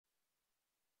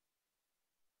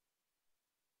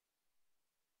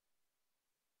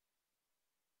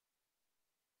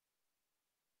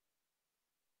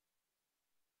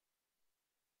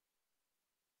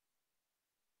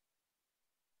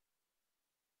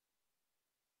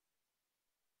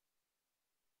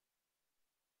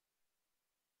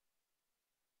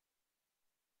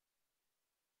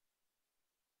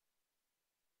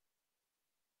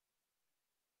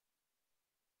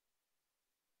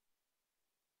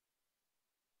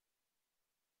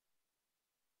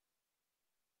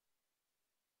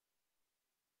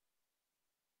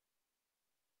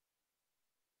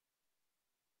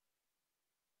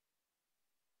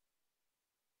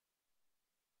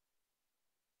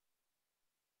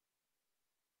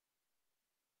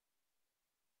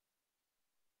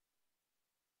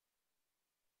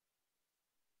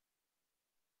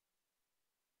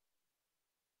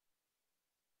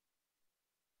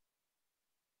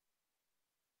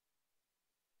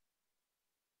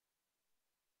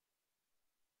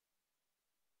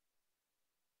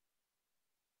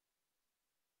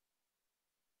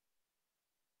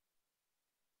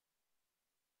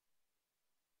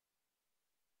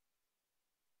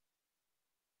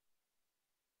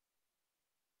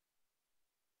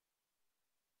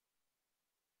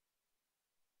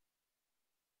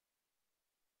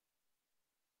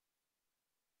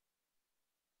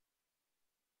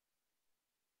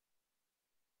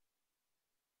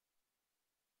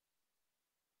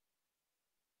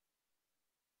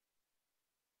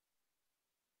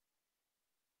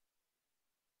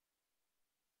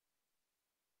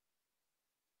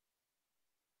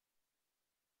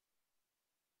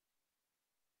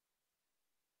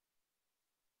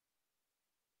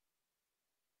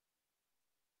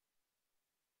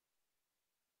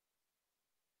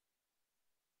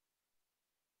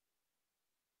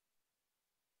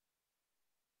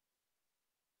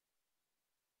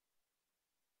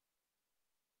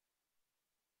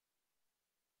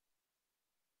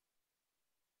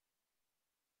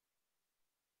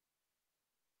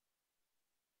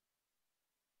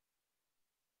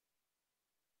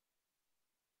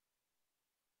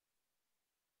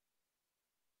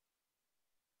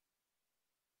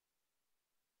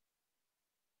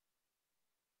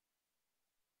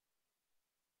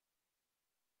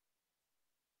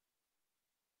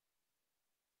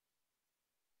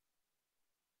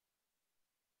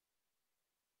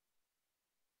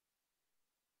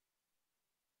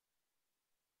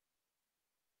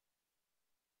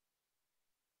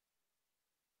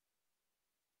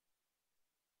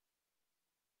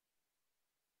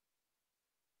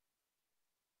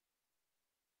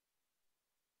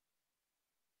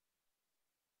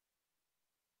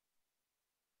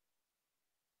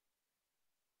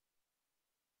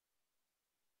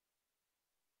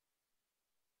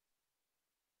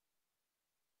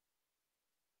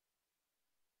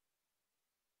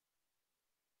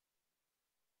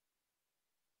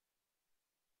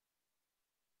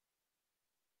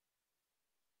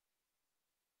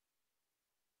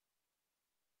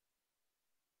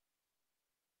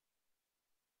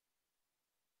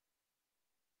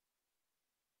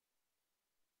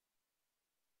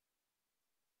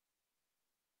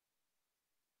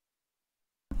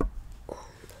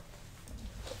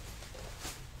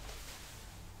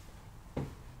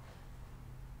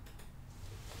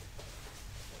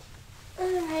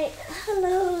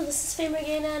Faye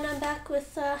Morgana, and I'm back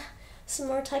with some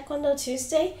more Taekwondo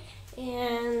Tuesday.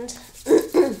 And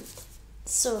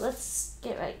so let's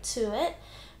get right to it.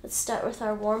 Let's start with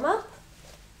our warm-up.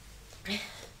 Okay,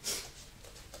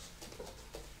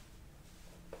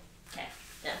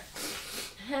 yeah.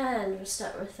 And we'll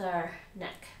start with our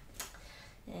neck.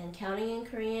 And counting in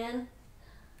Korean,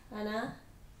 하나,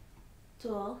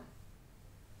 둘,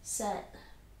 셋,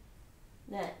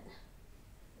 넷,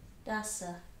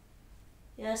 다섯,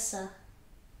 여섯,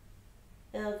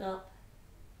 일곱,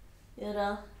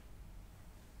 여덟,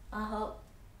 아홉,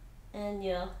 and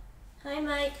열. Hi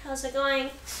Mike, how's it going?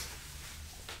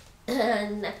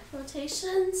 And neck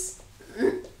rotations.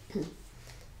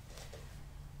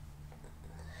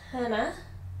 하나,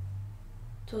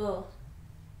 둘,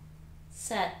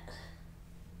 셋,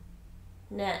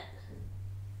 넷,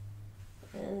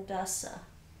 and 다섯.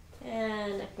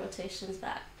 And neck rotations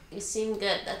back. You seem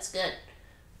good, that's good.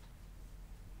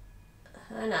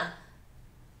 하나,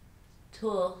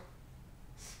 둘,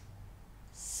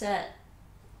 셋,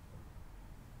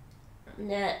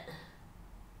 넷,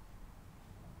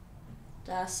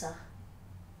 다섯.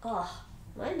 Oh,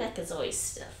 my neck is always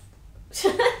stiff.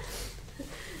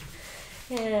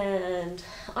 And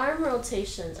arm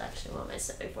rotations. Actually, what am I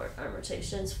saying before? Arm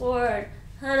rotations. Forward.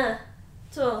 하나,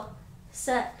 둘,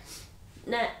 셋,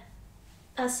 넷,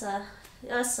 다섯,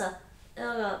 여섯,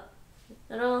 일곱,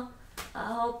 여덟,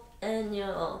 아홉, and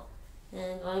열.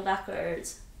 And going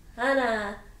backwards.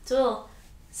 하나, 둘,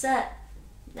 셋,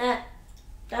 넷,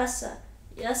 다섯,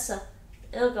 여섯,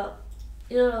 일곱,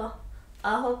 여덟,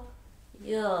 아홉,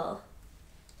 열.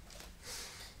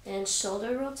 And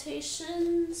shoulder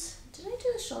rotations. Did I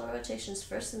do the shoulder rotations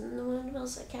first and then the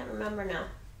windmills? I can't remember now.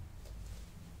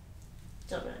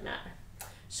 Don't really matter.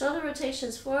 Shoulder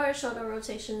rotations forward, shoulder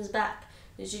rotations back.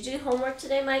 Did you do homework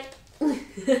today, Mike?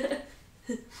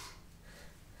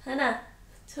 하나,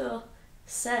 둘,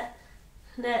 셋,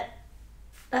 넷,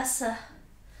 다섯,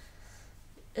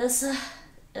 여섯,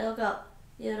 일곱,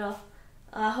 여덟,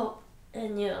 아홉,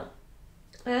 and 열.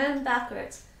 And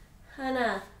backwards.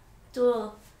 하나,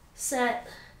 둘, 셋,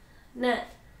 넷,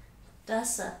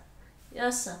 다섯,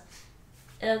 여섯,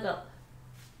 일곱,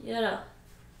 여덟,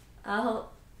 아홉,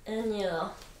 and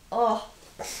열. Oh,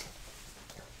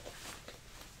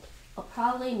 I'll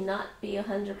probably not be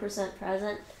 100%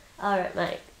 present. All right,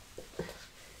 Mike.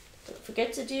 Don't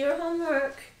forget to do your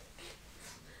homework.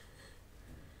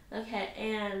 Okay,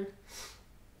 and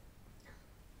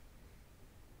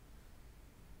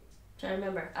try to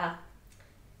remember.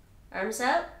 Arms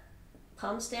out,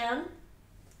 palms down.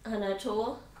 하나,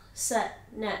 둘, 셋,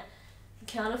 넷.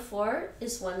 Count of 4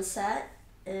 is one set,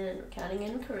 and we're counting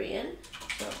in Korean.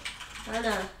 So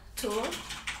하나, 둘,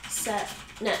 셋,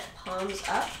 넷. Palms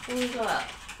up and go up.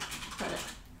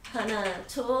 하나,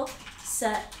 둘,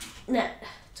 셋, 넷.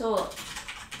 둘.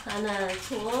 하나,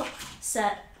 둘,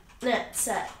 셋, 넷,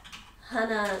 셋.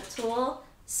 하나, 둘,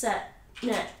 셋,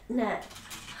 넷, 넷.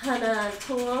 하나,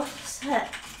 둘, 셋,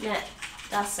 넷,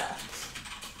 다섯.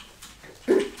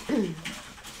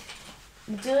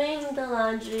 Doing the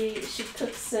laundry, she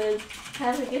cooks in,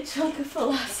 having a chunk of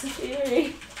philosophy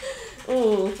reading.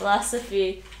 Ooh,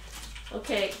 philosophy.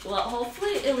 Okay, well,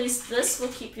 hopefully at least this will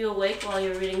keep you awake while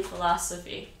you're reading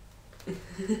philosophy.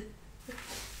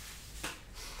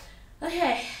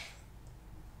 Okay.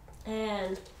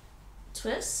 And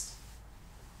twist,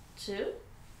 2,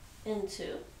 and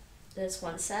 2. That's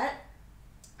one set.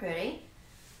 Ready?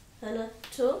 하나,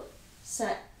 둘,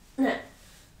 셋, 넷.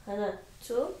 하나,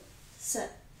 둘, 셋,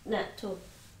 넷, 둘.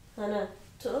 하나,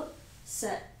 둘,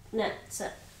 셋, 넷,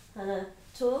 셋. 하나,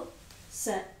 둘,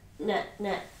 셋, 넷,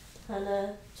 넷.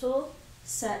 하나, 둘,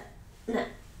 셋, 넷,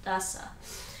 다섯.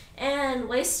 And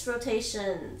waist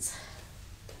rotations.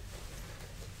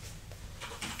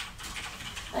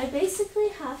 I basically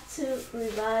have to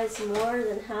revise more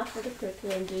than half of the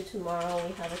curriculum due tomorrow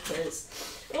we have a quiz.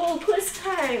 Oh, quiz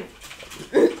time!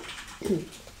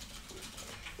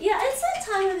 Yeah, it's that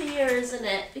time of the year, isn't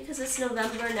it? Because it's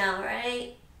November now,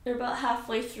 right? We're about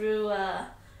halfway through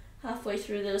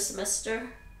the semester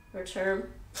or term.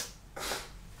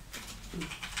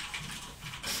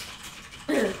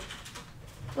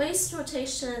 Waist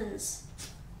rotations.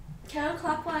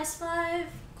 Counterclockwise 5,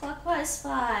 clockwise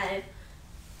 5.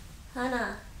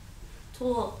 하나,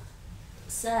 둘,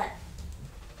 셋,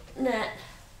 넷,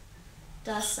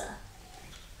 다섯.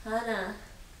 하나,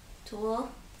 둘,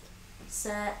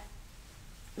 셋,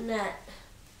 넷,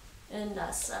 and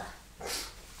다섯.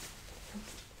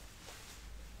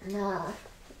 Now,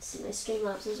 let's see, my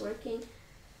Streamlabs is working.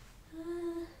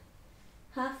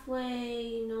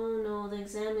 Halfway, no, the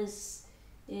exam is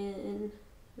in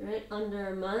right under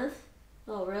a month.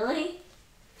 Oh, really?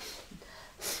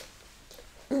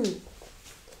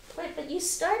 Wait, but you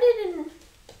started in...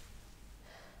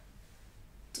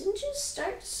 Didn't you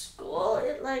start school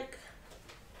at like...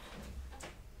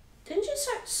 Didn't you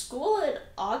start school in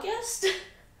August?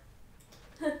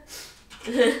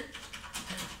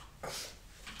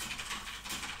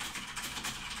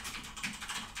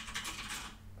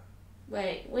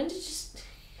 Wait, when did you...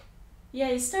 Yeah,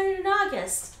 you started in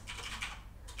August.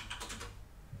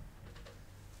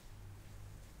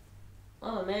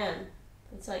 Oh man,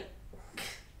 it's like...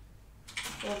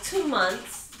 Well, 2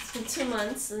 months. It's been 2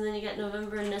 months, and then you got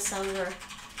November and December.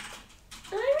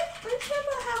 And we're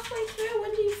about halfway through.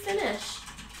 When do you finish?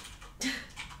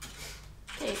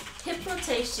 Okay, hip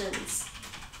rotations.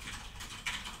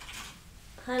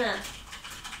 Hana,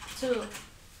 2,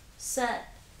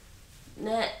 set,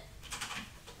 net,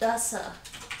 dasa.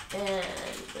 And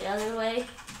the other way.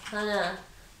 Hana,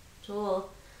 2,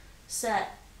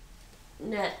 set,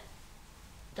 net,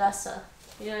 dasa.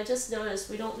 You know, I just noticed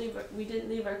we didn't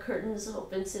leave our curtains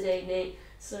open today, Nate.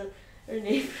 So our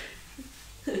neighbor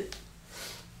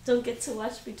don't get to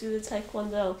watch me do the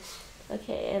Taekwondo.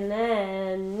 Okay, and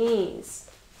then knees.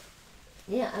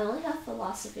 Yeah, I only have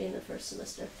philosophy in the first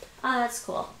semester. Ah, that's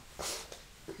cool.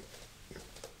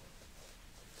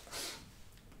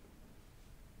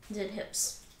 Did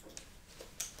hips.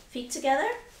 Feet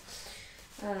together.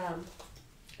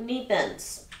 Knee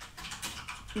bends.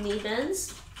 Knee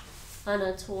bends.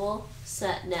 Hana, tool,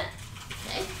 set, net.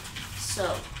 Okay,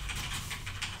 so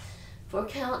 4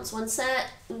 counts, 1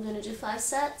 set. I'm gonna do 5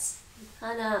 sets.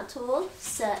 Hana, tool,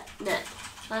 set, net.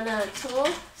 Hana, tool,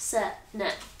 set,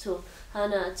 net, tool.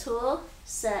 Hana, tool,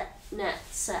 set, net,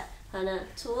 set. Hana,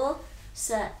 tool,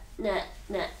 set, net,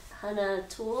 net. Hana,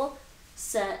 tool,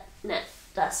 set, net,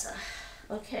 dasa.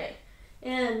 Okay,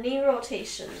 and knee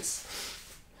rotations.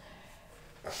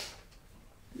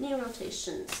 Knee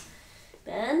rotations.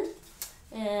 Bend.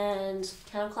 And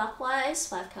counterclockwise,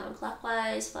 5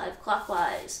 counterclockwise, 5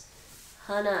 clockwise.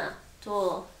 Hana,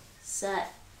 tool,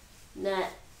 set,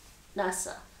 net,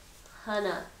 dasa.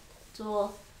 Hana,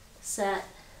 tool, set,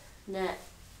 net,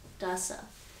 dasa.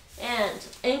 And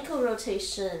ankle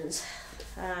rotations.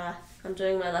 I'm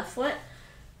doing my left foot.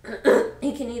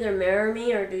 You can either mirror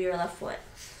me or do your left foot.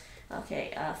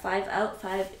 Okay, 5 out,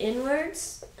 5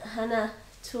 inwards. Hana,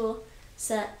 tool,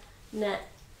 set, net,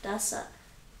 dasa.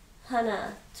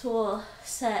 Hana, tool,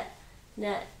 set,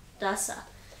 net, dasa.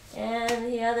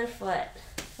 And the other foot.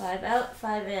 5 out,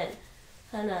 5 in.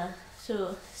 Hana,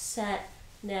 tool, set,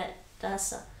 net,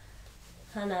 dasa.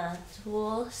 Hana,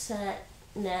 tool, set,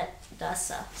 net,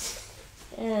 dasa.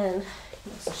 And you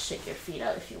can also shake your feet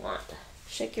out if you want.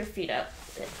 Shake your feet out.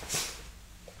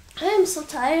 I am so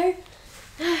tired.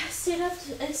 I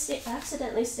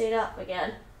accidentally stayed up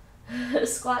again.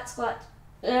 Squat, squat.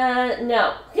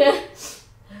 No.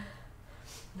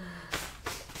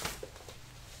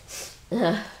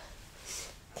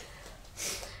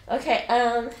 Okay,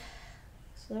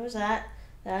 so there was that.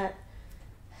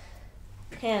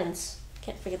 Hands.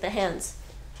 Can't forget the hands.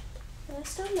 I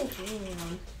still have my jewelry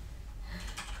on.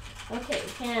 Okay,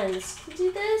 hands. Can you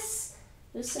do this?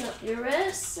 Loosen up your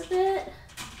wrists a bit.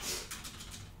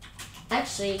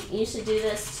 Actually, you should do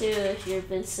this too if you've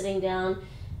been sitting down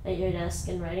at your desk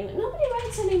and writing. But nobody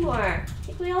writes anymore. I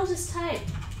think we all just type.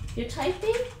 If you're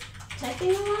typing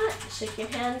a lot, shake your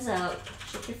hands out.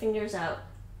 Shake your fingers out.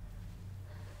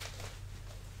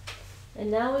 And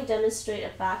now we demonstrate a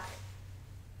back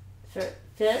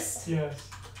fist. Yes.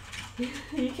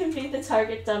 You can be the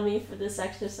target dummy for this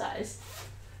exercise.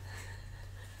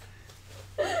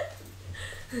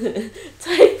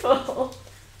 Typo.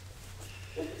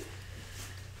 1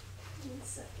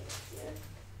 second here.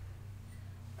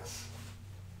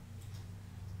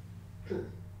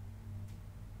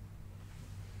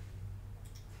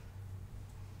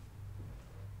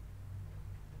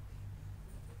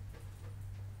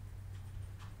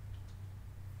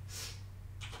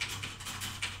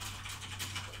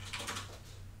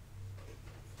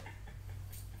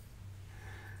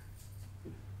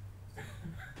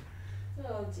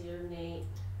 Oh dear, Nate.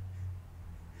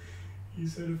 He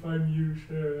said if I'm you,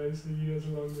 sure. I said he has a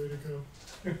long way to go.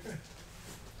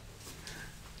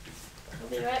 I'll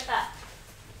be right back.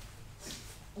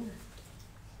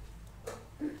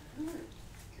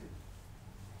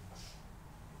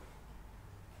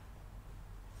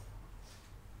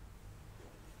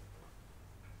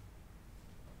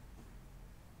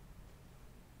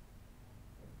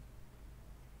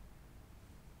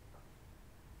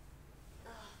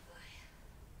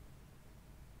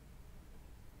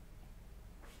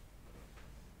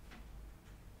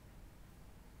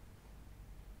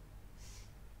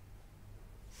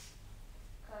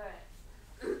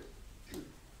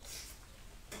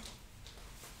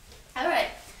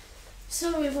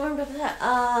 warmed up that.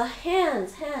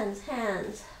 Hands.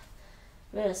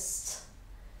 Wrist.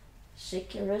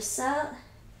 Shake your wrists out.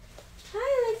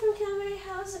 Hi, Lake from Calgary.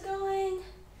 How's it going?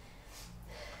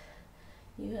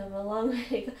 You have a long way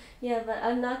to go. Yeah, but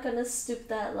I'm not gonna stoop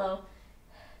that low.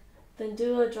 Then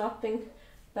do a dropping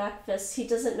back fist. He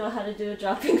doesn't know how to do a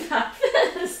dropping back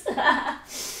fist.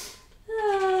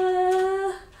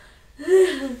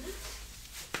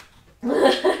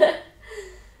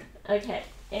 Okay,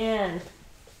 and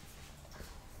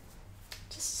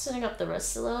just setting up the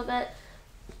wrists a little bit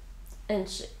and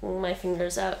shaking my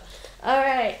fingers out. All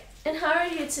right, and how are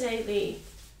you today, Lee?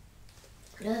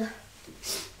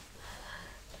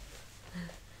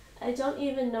 I don't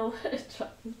even know what a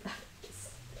dropping back is.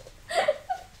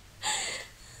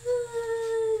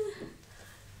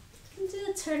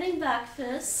 Do a turning back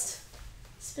fist,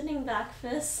 spinning back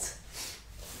fist.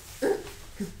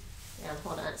 Yeah,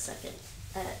 hold on a second.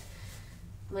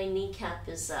 My kneecap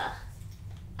is, I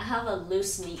have a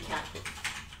loose kneecap.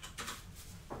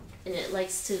 And it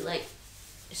likes to, like,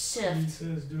 shift. He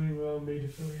says doing well, made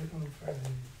affiliate on Friday.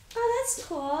 Oh, that's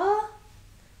cool.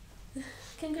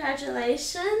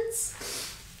 Congratulations.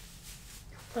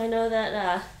 I know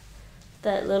that,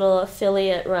 that little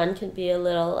affiliate run can be a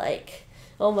little like,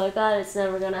 oh my god, it's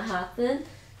never gonna happen.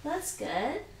 That's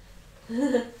good.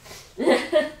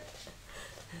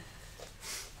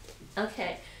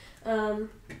 Okay,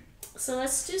 so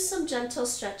let's do some gentle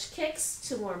stretch kicks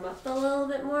to warm up a little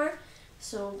bit more.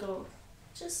 So we'll go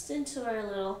just into our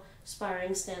little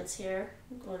sparring stance here.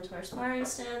 We'll go into our sparring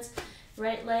stance.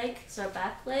 Right leg is our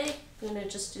back leg. I'm gonna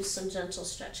just do some gentle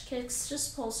stretch kicks.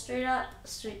 Just pull straight up,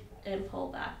 straight, and pull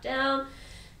back down.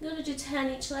 I'm gonna do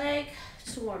 10 each leg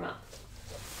to warm up.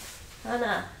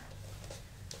 Hana.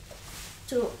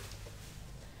 2.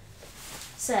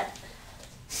 Set.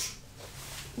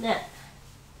 Net.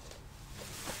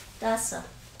 Dasa.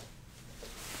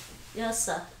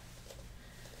 Yasa.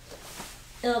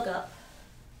 Ilga.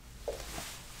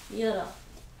 Yura.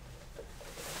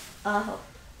 Aho.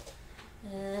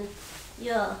 And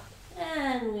yeah,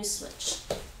 and we switch.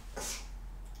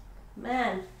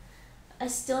 Man, I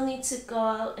still need to go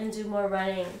out and do more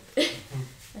running.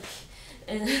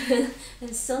 and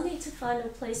still need to find a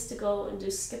place to go and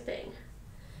do skipping.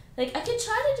 Like, I could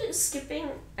try to do skipping,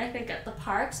 I think, at the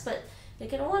parks, but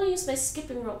like, I don't want to use my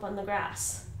skipping rope on the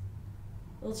grass.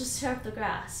 It'll just tear up the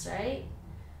grass, right?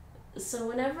 So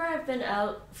whenever I've been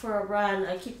out for a run,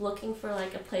 I keep looking for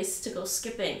like a place to go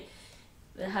skipping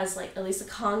that has like at least a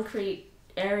concrete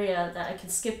area that I can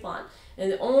skip on.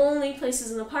 And the only places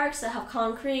in the parks that have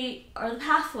concrete are the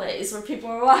pathways where people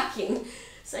are walking.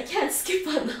 So I can't skip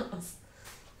on those.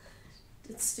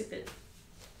 It's stupid.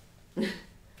 I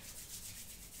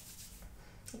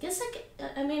guess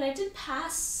I mean, I did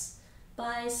pass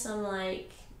by some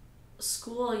like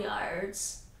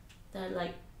schoolyards that had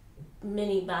like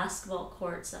mini basketball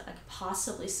courts that I could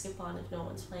possibly skip on if no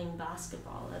one's playing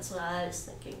basketball. That's what I was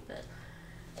thinking, but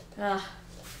it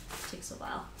takes a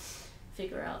while to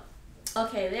figure out.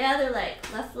 Okay, the other leg,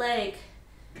 left leg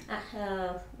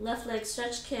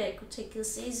stretch kick. We'll take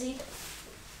this easy.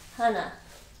 Hana.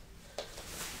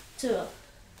 2.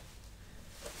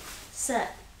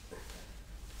 Set.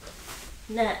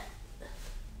 Net.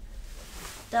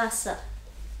 Dasa.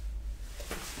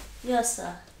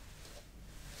 Yasa.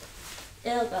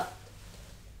 Ilga.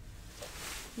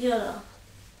 Yura.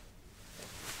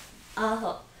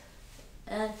 Aho.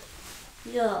 And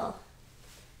yo.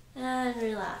 And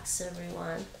relax,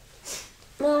 everyone.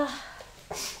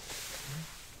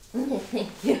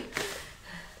 Thank you.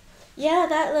 Yeah,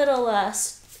 that little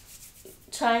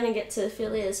trying to get to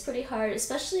affiliate is pretty hard,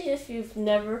 especially if you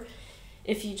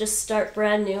just start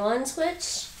brand new on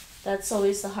Twitch. That's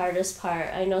always the hardest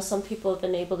part. I know some people have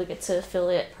been able to get to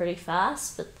affiliate pretty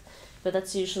fast, but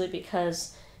that's usually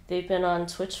because they've been on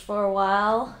Twitch for a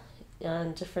while,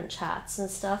 on different chats and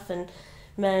stuff, and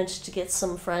managed to get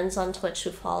some friends on Twitch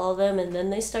who follow them, and then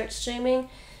they start streaming,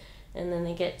 and then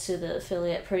they get to the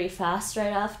affiliate pretty fast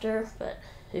right after. But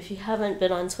if you haven't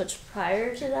been on Twitch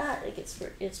prior to that,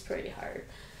 it's pretty hard.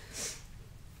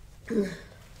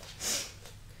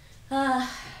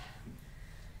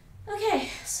 Okay,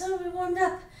 so we warmed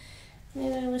up.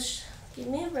 Maybe we should give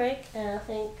me a break, and I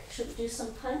think, should we do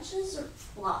some punches or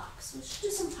blocks? We should do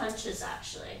some punches,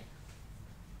 actually.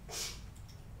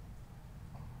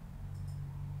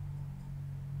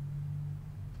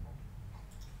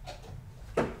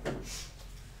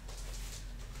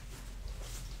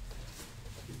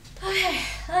 Okay,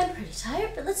 I'm pretty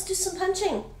tired, but let's do some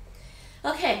punching.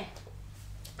 Okay,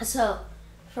 so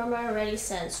from our ready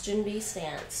stance, Junbi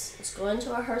stance, let's go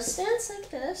into our horse stance like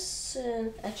this.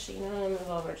 And actually, you know, I'm going to move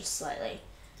over just slightly.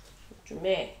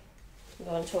 준비.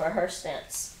 Go into our horse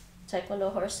stance.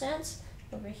 Taekwondo horse stance.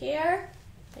 Over here,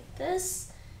 like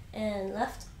this. And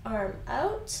left arm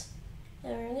out.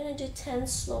 And we're gonna do 10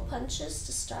 slow punches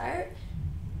to start.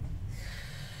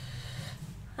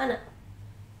 하나,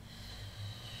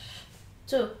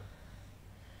 둘,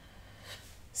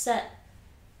 셋,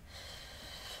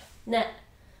 넷,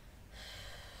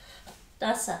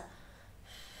 다섯,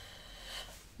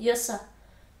 여섯,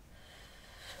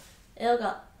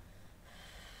 일곱,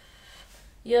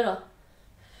 여덟,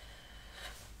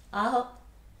 아홉,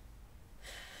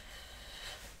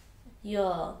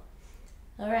 열.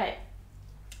 Alright,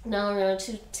 now we're going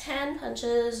to do 10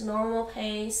 punches, normal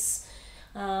pace.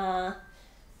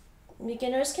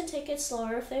 Beginners can take it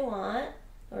slower if they want,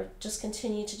 or just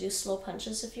continue to do slow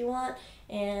punches if you want.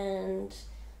 And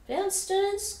advanced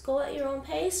students, go at your own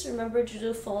pace. Remember to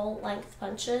do full length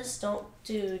punches. Don't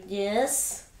do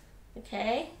this,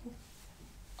 okay?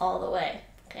 All the way,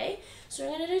 okay? So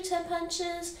we're gonna do 10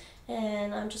 punches,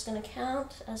 and I'm just gonna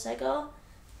count as I go.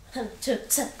 1, 2,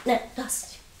 3, 4, 5,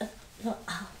 6.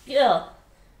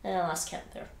 And I lost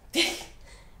count there.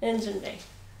 And 준비.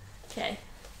 Okay.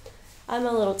 I'm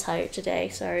a little tired today.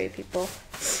 Sorry, people.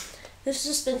 There's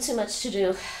just been too much to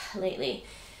do lately.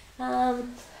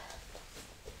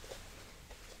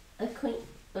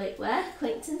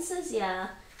 Acquaintances? Yeah.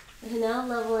 We're now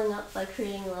leveling up by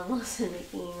creating levels and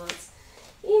making emotes.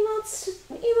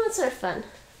 Emotes are fun.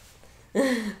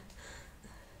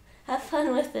 Have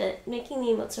fun with it. Making the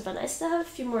emotes are fun. I still have a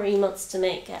few more emotes to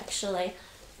make, actually.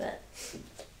 But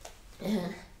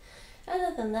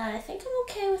other than that, I think I'm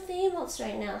okay with the emotes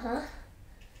right now, huh?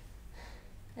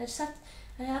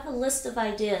 I have a list of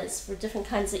ideas for different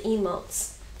kinds of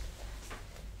emotes.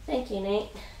 Thank you, Nate.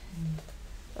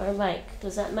 Or Mike.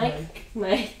 Was that Mike?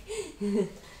 Mike.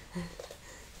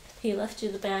 He left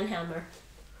you the band hammer.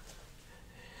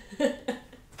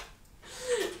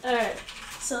 Alright,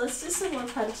 so let's do some more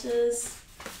punches.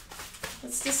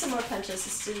 Let's do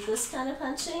this kind of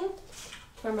punching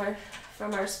from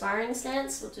our sparring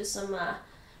stance. We'll do some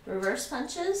reverse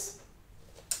punches.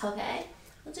 Okay,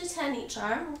 we'll do 10 each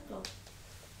arm. We'll go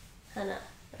hana,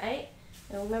 right?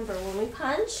 And remember, when we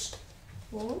punch,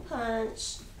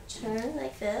 turn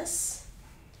like this,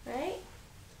 right?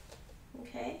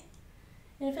 Okay.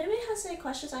 And if anybody has any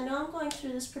questions, I know I'm going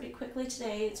through this pretty quickly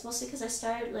today. It's mostly because I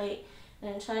started late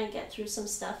and I'm trying to get through some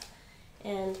stuff.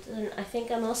 And then I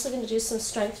think I'm also going to do some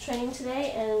strength training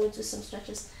today, and we'll do some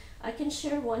stretches. I can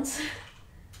share once.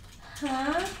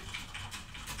 Huh?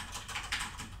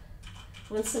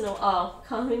 Once in a while. Oh,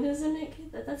 communism,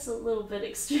 that's a little bit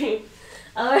extreme.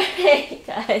 Alright,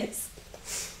 guys.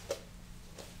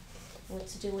 What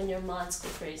to do when your mods go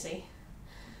crazy.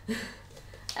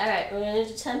 Alright, we're going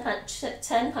to do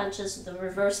 10 punches with the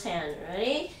reverse hand.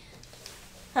 Ready?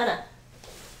 하나,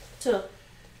 둘,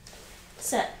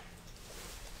 셋,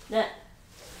 넷,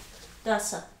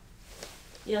 다섯,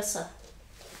 여섯,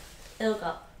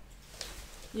 일곱,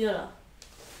 여덟,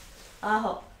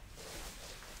 아홉,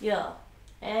 열.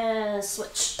 And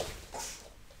switch.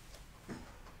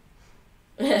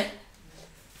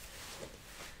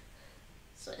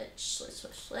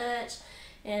 Switch.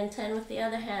 And 10 with the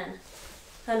other hand.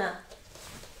 하나,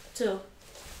 둘,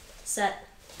 셋,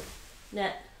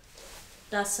 넷,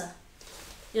 다섯,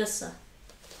 여섯,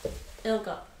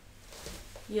 일곱,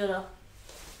 여덟,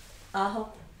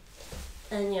 아홉,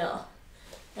 and 열.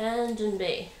 And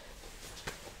준비.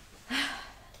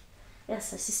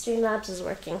 Yes, I see Streamlabs is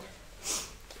working.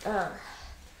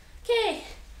 Okay,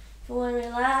 if you want to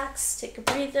relax, take a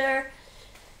breather.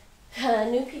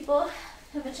 New people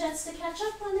have a chance to catch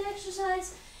up on the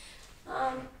exercise.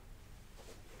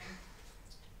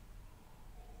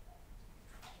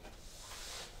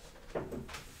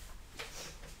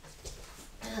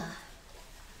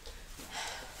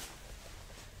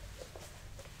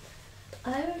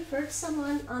 I referred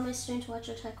someone on my stream to watch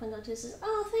your Taekwondo Tuesday.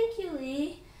 Oh, thank you,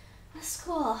 Lee. That's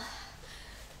cool.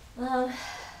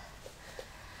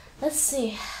 Let's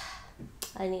see.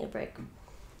 I need a break.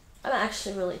 I'm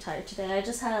actually really tired today. I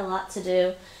just had a lot to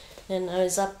do, and I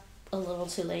was up a little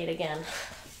too late again.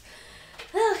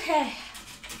 Okay,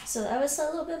 so that was a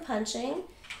little bit punching.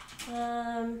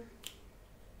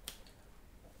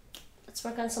 Let's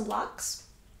work on some blocks.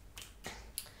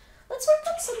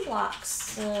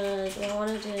 Do I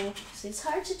want to do? See, it's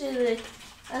hard to do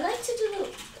I like to do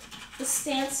the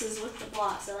stances with the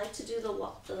blocks. I like to do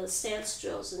the stance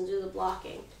drills and do the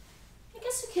blocking. I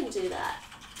guess we can do that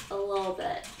a little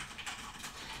bit.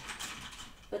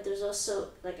 But there's also,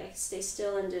 like, I stay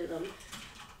still and do them.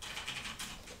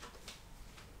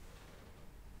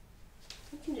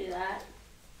 We can do that.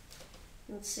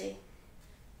 Let's see.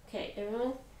 Okay,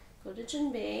 everyone go to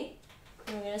Junbei.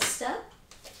 And we're going to step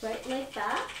right leg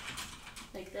back,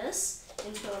 like this,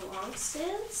 into a long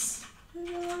stance. Is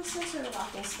it a long stance or a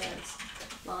locking stance?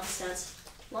 Long stance.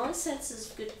 Long stance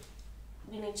is good.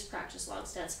 We need to practice long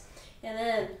stance. And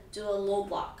then do a low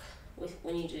block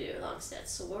when you do your long stance.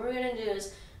 So what we're going to do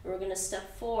is we're going to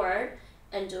step forward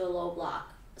and do a low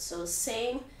block. So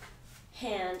same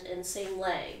hand and same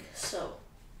leg. So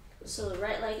the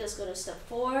right leg is going to step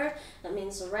forward. That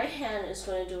means the right hand is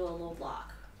going to do a low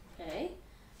block. Okay?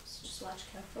 So just watch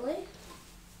carefully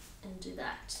and do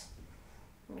that.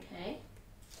 Okay?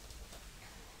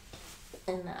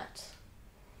 And that.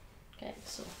 Okay,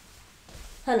 so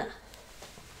hana.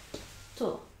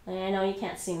 Two. And I know you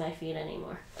can't see my feet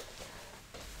anymore.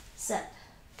 Set.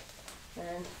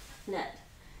 And net.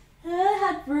 I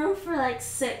had room for like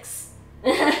 6.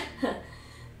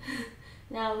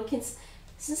 Now we can,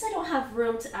 since I don't have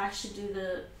room to actually do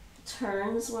the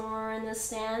turns when we're in this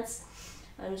stance,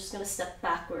 I'm just going to step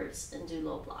backwards and do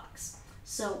low blocks.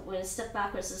 So when I step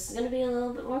backwards, this is going to be a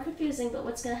little bit more confusing, but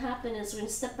what's going to happen is we're going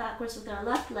to step backwards with our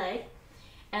left leg,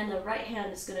 and the right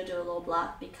hand is going to do a low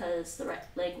block because the right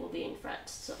leg will be in front.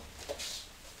 So,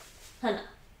 hana,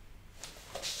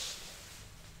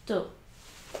 two,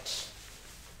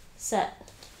 set,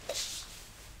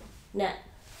 net,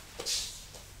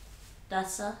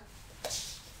 dasa,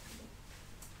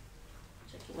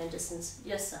 checking my distance,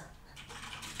 yosa,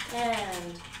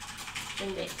 and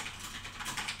junbei.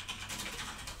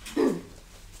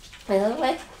 By the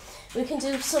way, we can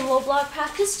do some low block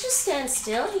practice. Just stand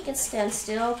still. You can stand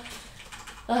still.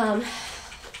 You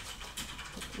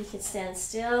can stand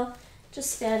still.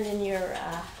 Just stand in your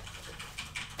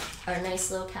our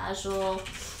nice little casual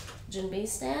junbei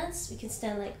stance. We can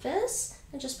stand like this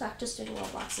and just practice doing low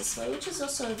blocks this way, which is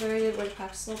also a very good way to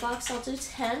practice low blocks. I'll do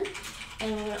 10,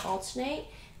 and we're going to alternate.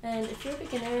 And if you're a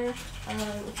beginner,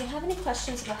 if you have any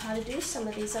questions about how to do some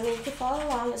of these, I mean, you can follow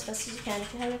along as best as you can.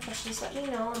 If you have any questions, let me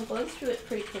know. I'm going through it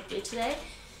pretty quickly today,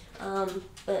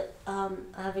 but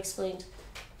I've explained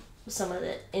some of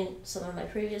it in some of my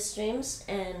previous streams,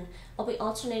 and I'll be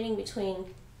alternating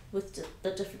between, with the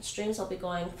different streams, I'll be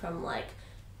going from like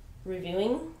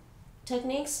reviewing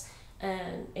techniques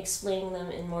and explaining them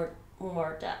in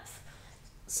more depth.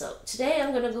 So today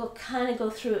I'm going to go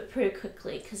through it pretty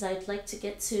quickly because I'd like to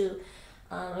get to,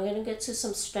 I'm going to get to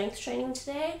some strength training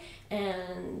today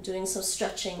and doing some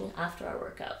stretching after our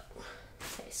workout.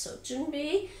 Okay, so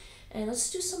junbei, and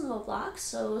let's do some low blocks.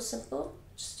 So simple,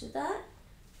 just do that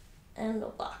and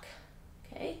low block.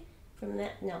 Okay, from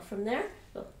there,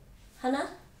 go hana,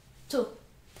 two,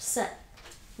 set,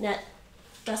 net,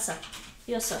 dasa,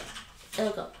 yosa,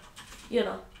 ilgo,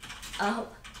 yuro, aho,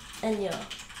 and yoro.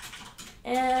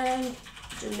 And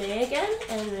junbei again,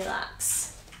 and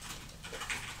relax.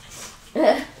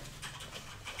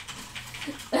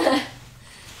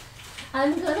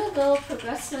 I'm gonna go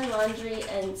progress my laundry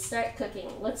and start cooking.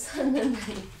 What's on the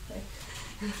menu?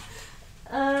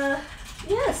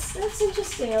 Yes, that's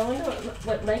interesting. I wonder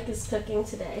what Mike is cooking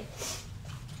today.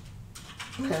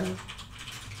 Let's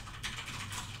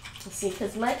see,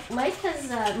 because Mike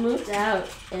has moved out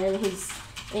and he's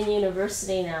in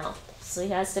university now. So he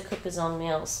has to cook his own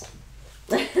meals.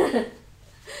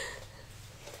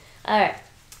 Alright,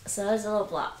 so that was a low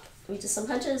block. We did some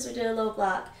punches, we did a low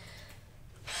block.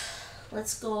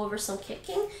 Let's go over some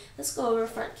kicking. Let's go over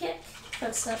front kick,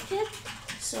 front snap kick.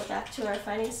 So back to our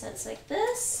fighting stance like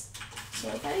this. So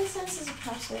our fighting stance is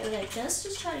approximately like this.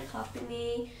 Just try to copy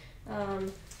me.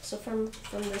 So from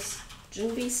this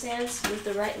junbei stance, move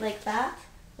the right leg back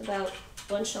about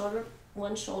one shoulder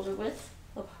width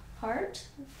apart,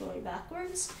 going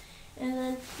backwards, and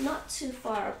then not too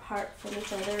far apart from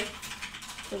each other.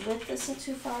 The width isn't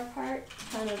too far apart,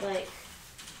 kind of like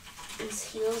these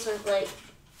heels are like,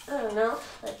 I don't know,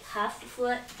 like half a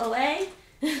foot away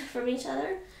from each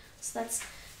other. So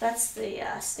that's the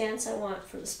stance I want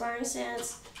for the sparring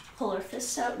stance. Pull our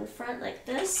fists out in front like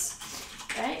this,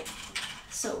 right?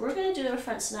 So we're going to do a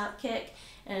front snap kick,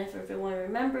 and if everyone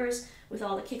remembers, with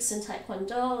all the kicks in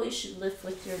Taekwondo, you should lift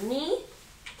with your knee.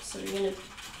 So you're gonna,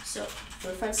 so for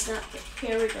the front snap kick,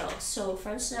 here we go. So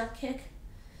front snap kick,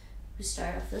 we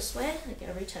start off this way, like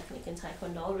every technique in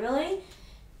Taekwondo really,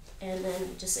 and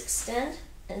then just extend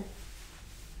and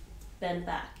bend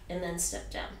back, and then step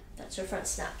down. That's your front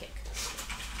snap kick.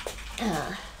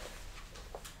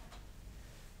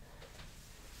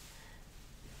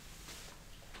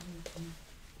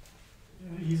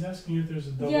 He's asking you if there's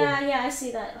a double. Yeah, I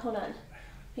see that. Hold on.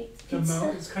 The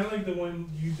mount, it's kind of like the one,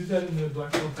 you did that in the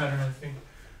black belt pattern, I think.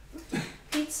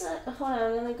 Pizza, hold on,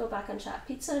 I'm going to go back on chat.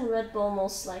 Pizza and Red Bull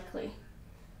most likely.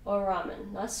 or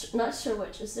ramen. Not sure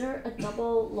which. Is there a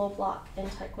double low block in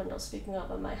Taekwondo? Speaking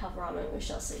of, I might have ramen. We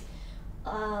shall see.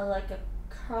 Like a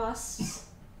cross.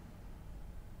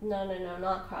 No,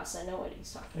 not cross. I know what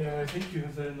he's talking about. Yeah, I think you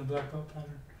have that in the black belt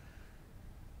pattern.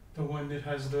 The one that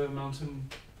has the mountain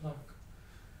block.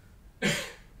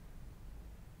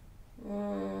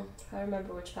 I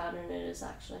remember which pattern it is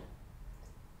actually.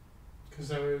 Because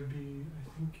that would be,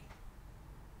 I think.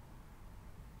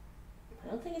 I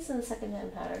don't think it's in the second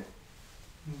hand pattern.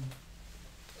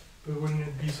 But wouldn't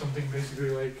it be something basically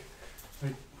like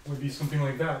would be something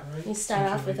like that, right? You start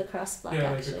off with a cross block.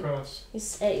 Yeah, actually. like a cross.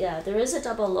 Yeah, there is a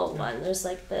double low one. There's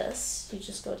like this. You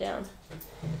just go down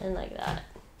and like that.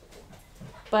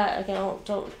 But again,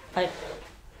 I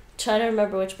try to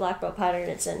remember which black belt pattern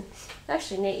it's in.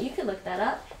 Actually, Nate, you could look that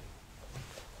up.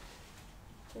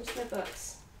 Where's my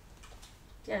books?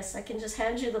 Yes, I can just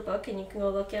hand you the book and you can go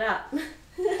look it up.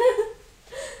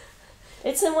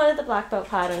 It's in one of the black belt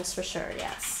patterns for sure,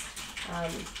 yes.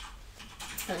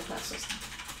 Sunglasses.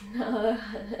 No,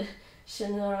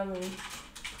 Shinoramu.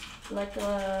 Like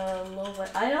a low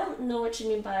wedge. I don't know what you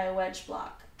mean by a wedge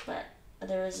block, but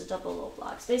there is a double low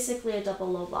block. It's basically a double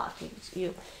low block.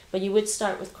 But you would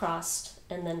start with crossed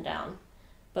and then down.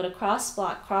 But a cross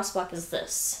block is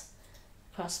this.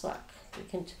 Cross block.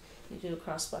 You do a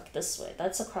cross block this way.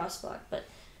 That's a cross block,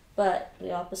 but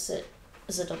the opposite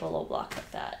is a double low block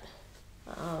like that.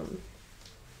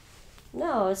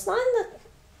 No, it's not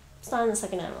in the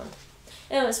second hand one.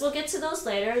 Anyways, we'll get to those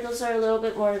later. Those are a little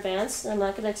bit more advanced. I'm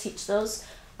not going to teach those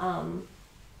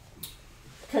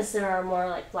because there are more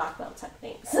like black belt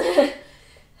techniques.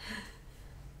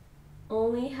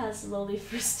 Only has lowly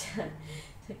first hand.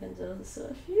 So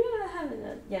if you haven't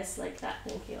done, yes, like that.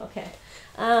 Thank you. Okay.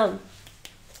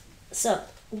 So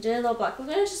do a little block. We're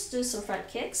going to just do some front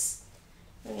kicks.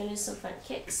 We're going to do some front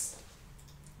kicks.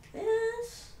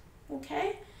 Yes.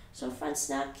 Okay. So front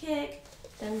snap kick,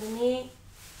 bend the knee,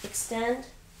 extend,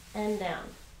 and down.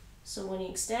 So when you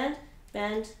extend,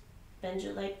 bend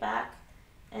your leg back,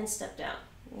 and step down.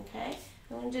 Okay.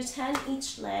 I'm going to do 10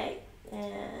 each leg,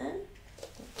 and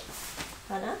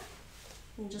Hana.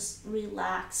 And just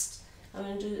relaxed. I'm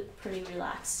going to do it pretty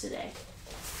relaxed today.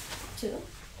 2.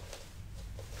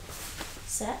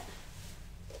 Set.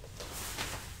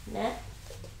 Net.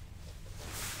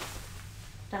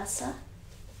 Dasa.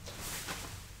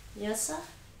 Yasa.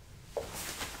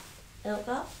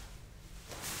 Ilga.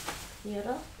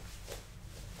 Yuro.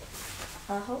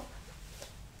 Aho.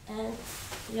 And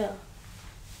yo.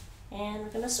 And we're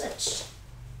going to switch.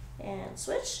 And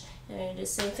switch. And we're going to do the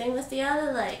same thing with the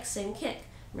other leg. Same kick.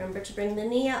 Remember to bring the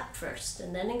knee up first.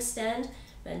 And then extend.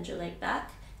 Bend your leg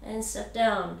back. And step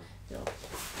down. Go.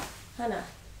 Hana.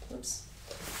 Oops.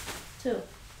 2.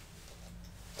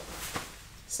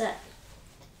 Set.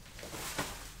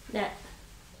 Net.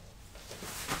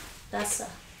 Dasa.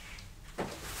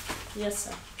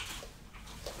 Yasa.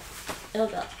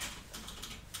 Ilga.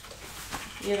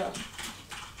 Yuro.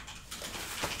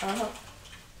 Aho.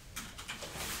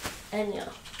 And yo.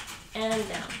 And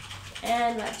down.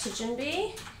 And back to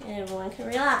Junbi. And everyone can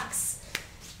relax.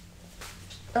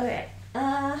 Okay.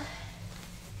 Yeah,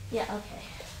 okay.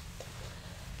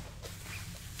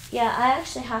 Yeah, I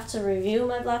actually have to review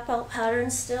my black belt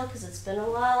patterns still because it's been a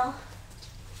while.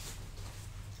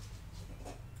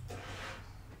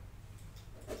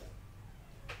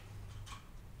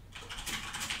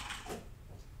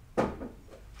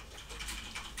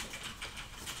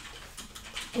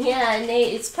 Yeah,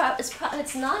 Nate, it's not in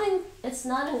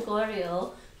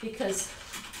Goryeo because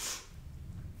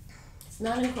it's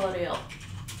not in Goryeo,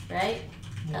 right?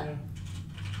 Yeah.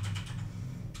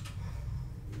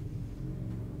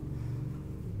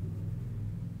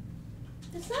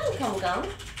 It's not in Gyeonggang.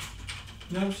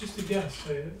 No, it's just a guess.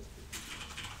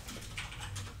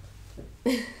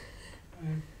 I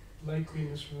likely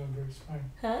misremembered. It's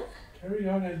fine. Huh? Carry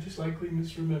on. I just likely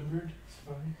misremembered. It's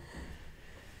fine.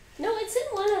 No, it's in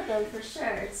one of them for sure.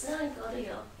 It's not in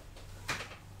Goryeo.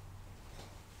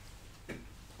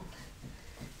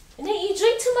 Nate, you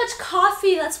drink too much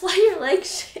coffee. That's why your leg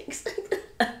shakes.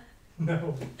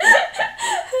 No.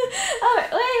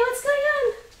 Alright, wait, what's going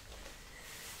on?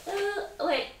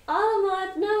 Wait,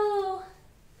 Alamod, no.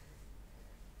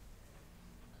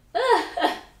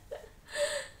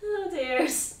 Oh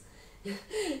dears.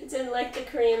 Didn't like the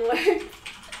Korean word.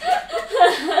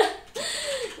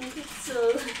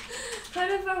 So,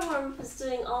 part of our warm-up is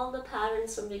doing all the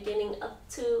patterns from beginning up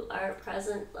to our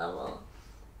present level.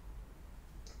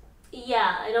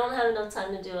 Yeah, I don't have enough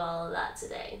time to do all of that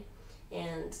today.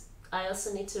 And I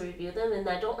also need to review them, and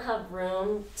I don't have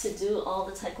room to do all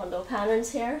the Taekwondo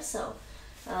patterns here, so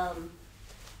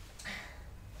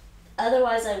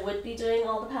otherwise I would be doing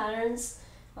all the patterns.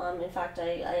 In fact,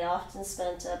 I often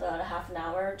spent about a half an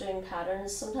hour doing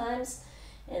patterns sometimes,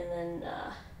 and then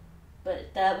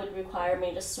but that would require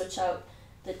me to switch out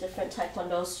the different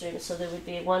Taekwondo streams. So there would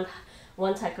be one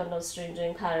Taekwondo stream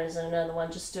doing patterns and another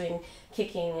one just doing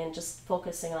kicking and just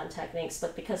focusing on techniques.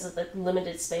 But because of the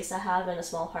limited space I have in a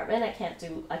small apartment, I can't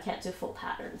do full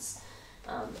patterns.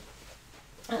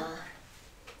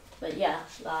 But yeah,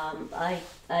 I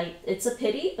it's a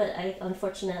pity, but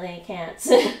unfortunately I can't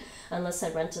unless I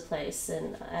rent a place,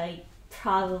 and I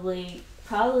probably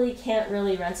can't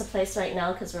really rent a place right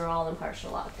now because we're all in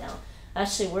partial lockdown.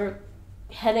 Actually, we're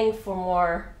heading for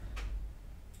more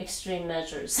extreme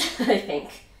measures, I think,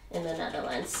 in the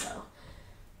Netherlands. So,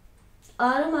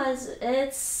 automatize,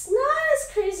 it's not as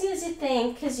crazy as you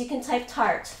think because you can type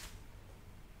tart.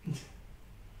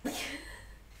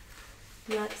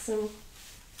 Maxim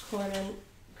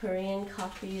Korean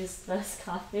coffee is the best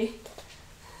coffee.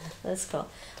 That's cool.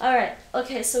 All right.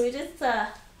 Okay. So we did the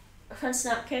front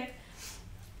snap kick.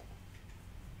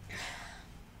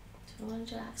 Do I want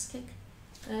to do axe kick?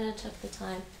 I'm gonna check the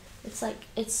time. It's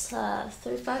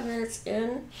 35 minutes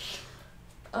in.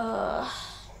 Yeah,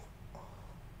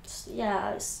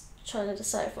 I was trying to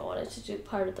decide if I wanted to do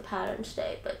part of the pattern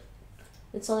today, but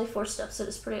it's only 4 steps, so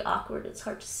it's pretty awkward. It's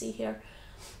hard to see here.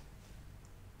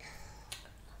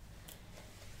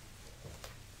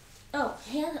 Oh,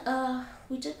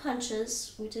 we did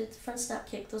punches. We did front snap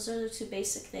kick. Those are the 2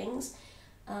 basic things.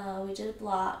 We did a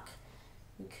block.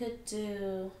 We could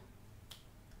do.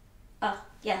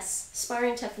 Yes,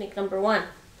 sparring technique number 1.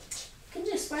 We can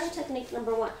do sparring technique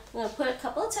number 1. I'm going to put a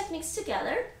couple of techniques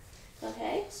together.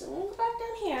 Okay, so we're going to go back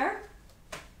down here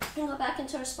and go back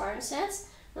into our sparring stance.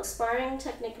 Now, sparring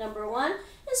technique number 1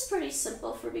 is pretty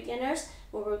simple for beginners.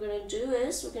 What we're going to do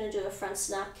is we're going to do a front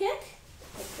snap kick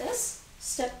like this,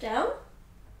 step down,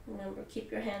 remember keep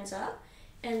your hands up,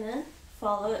 and then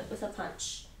follow it with a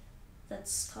punch.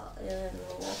 That's called, and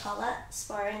we're going to call that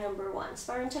sparring number 1,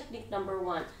 sparring technique number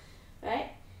 1.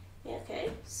 Right? Okay,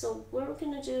 so what we're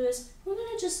going to do is we're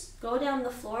going to just go down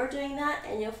the floor doing that,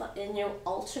 and you'll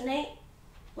alternate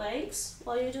legs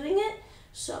while you're doing it.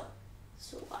 So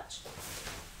watch.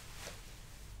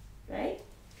 Right?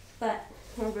 But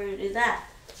remember to do that.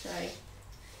 Sorry.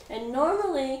 And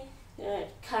normally, I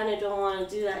kind of don't want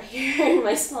to do that here in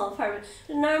my small apartment.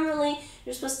 But normally,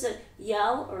 you're supposed to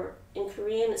yell, or in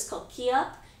Korean it's called ki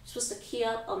up. You're supposed to ki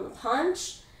up on the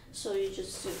punch. So you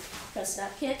just do press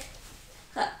snap kick.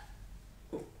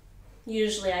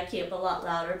 Usually I keep a lot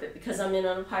louder, but because I'm in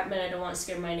an apartment, I don't want to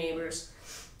scare my neighbors.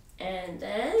 And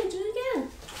then do it again.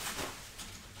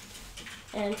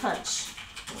 And punch.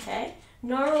 Okay?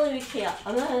 Normally we key up.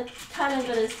 I'm kind of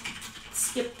gonna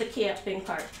skip the key upping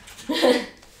part.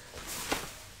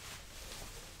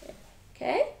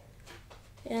 Okay?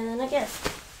 And then again.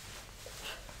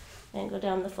 And go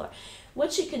down the floor.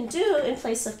 What you can do in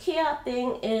place of key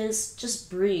upping is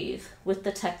just breathe with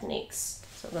the techniques.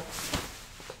 So look.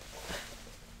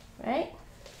 Right?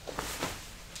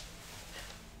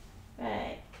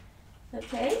 Right.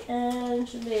 Okay, and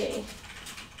be.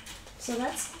 So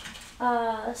that's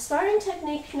sparring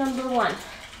technique number 1.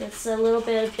 That's a little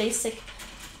bit of basic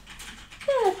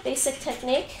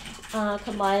technique,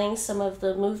 combining some of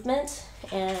the movement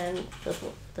and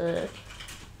the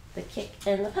kick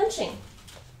and the punching.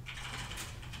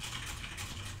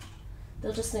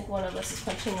 They'll just think one of us is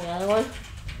punching the other one.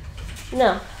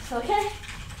 No. Okay?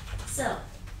 So,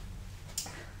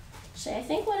 I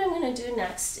think what I'm going to do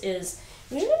next is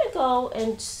we're going to go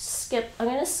and I'm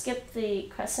going to skip the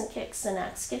crescent kicks and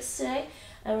axe kicks today,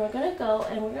 and we're going to go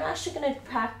and we're actually going to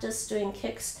practice doing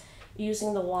kicks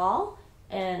using the wall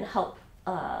and help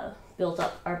build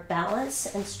up our balance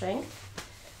and strength,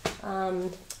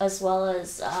 as well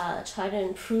as try to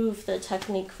improve the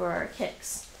technique for our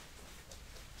kicks.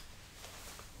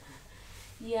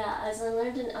 Yeah, as I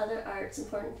learned in other arts,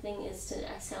 important thing is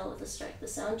to exhale with a strike. The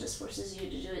sound just forces you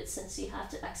to do it since you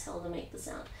have to exhale to make the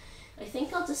sound. I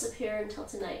think I'll disappear until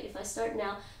tonight. If I start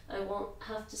now, I won't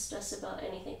have to stress about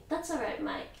anything. That's alright,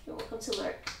 Mike. You're welcome to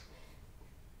lurk.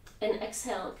 And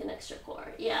exhale connects your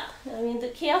core. Yeah, I mean, the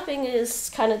key upping is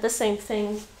kind of the same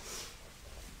thing.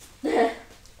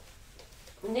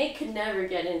 Nate could never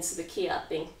get into the key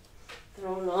upping. I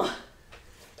don't know.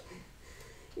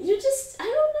 You just, I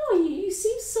don't know, you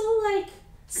seem so, like,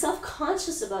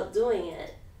 self-conscious about doing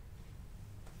it.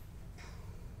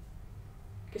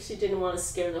 Because she didn't want to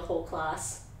scare the whole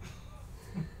class.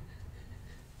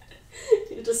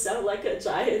 You just sound like a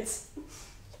giant.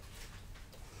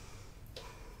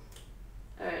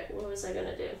 Alright, what was I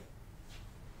gonna do?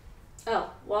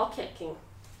 Oh, wall kicking.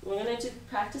 we're going to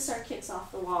practice our kicks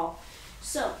off the wall.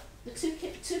 So the two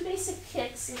basic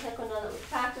kicks in Taekwondo that we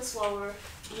practice while we're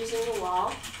using the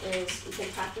wall is we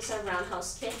can practice our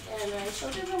roundhouse kick, and I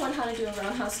showed everyone how to do a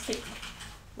roundhouse kick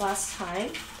last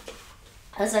time.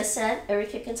 As I said, every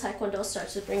kick in Taekwondo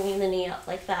starts with bringing the knee up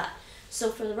like that.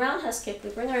 So for the roundhouse kick, we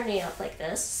bring our knee up like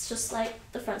this, just like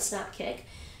the front snap kick,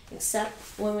 except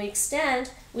when we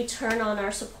extend, we turn on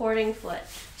our supporting foot.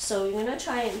 So you're going to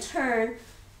try and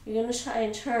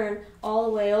turn all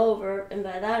the way over, and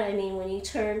by that I mean when you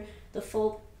turn the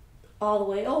full all the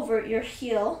way over, your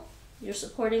heel,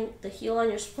 the heel on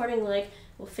your supporting leg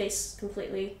will face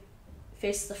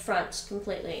the front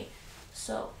completely.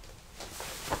 So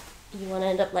you want to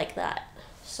end up like that.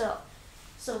 So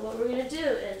what we're going to do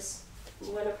is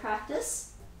we're going to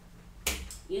practice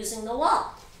using the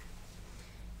wall.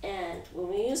 And when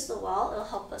we use the wall, it'll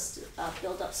help us to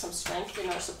build up some strength in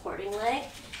our supporting leg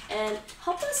and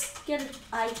help us get an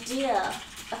idea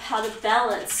of how to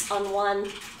balance on one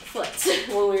foot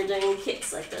when we're doing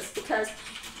kicks like this. Because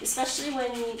especially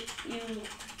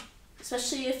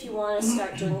if you want to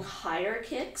start doing higher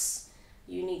kicks,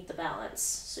 you need the balance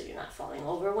so you're not falling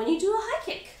over when you do a high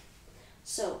kick.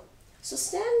 So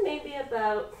stand maybe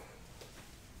about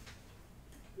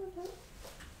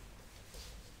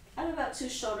 2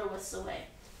 shoulder widths away.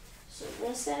 So I'm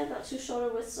going to stand about 2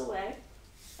 shoulder widths away,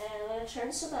 and I'm going to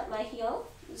turn so that my heel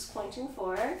is pointing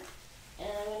forward, and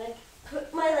I'm going to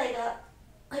put my leg up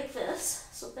like this.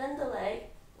 So bend the leg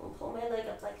and pull my leg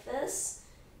up like this,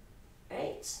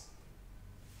 right?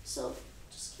 So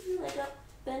just keep your leg up,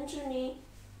 bend your knee.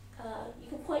 You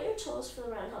can point your toes for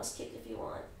the roundhouse kick if you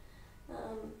want.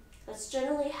 That's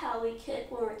generally how we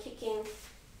kick when we're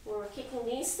kicking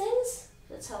these things.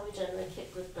 That's how we generally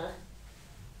kick with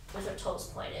our toes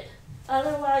pointed.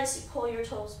 Otherwise, you pull your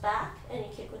toes back and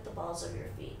you kick with the balls of your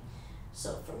feet.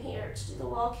 So from here to do the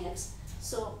wall kicks,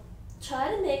 so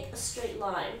try to make a straight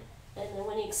line, and then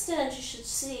when you extend, you should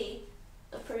see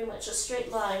pretty much a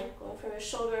straight line going from your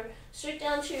shoulder straight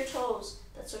down to your toes.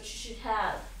 That's what you should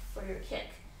have for your kick.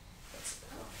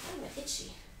 I'm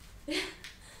itchy.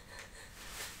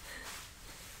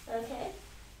 Okay,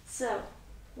 so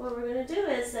what we're going to do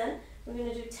is then we're going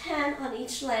to do 10 on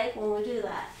each leg when we do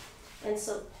that. And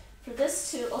so for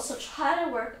this too, also try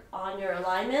to work on your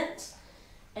alignment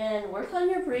and work on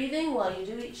your breathing while you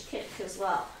do each kick as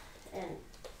well. And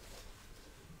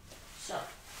so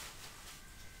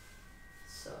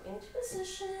into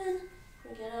position,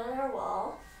 we get on our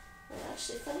wall. And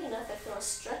actually, funny enough, I feel a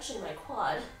stretch in my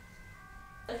quad.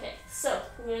 Okay, so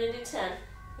we're going to do 10.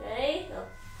 Ready? Go.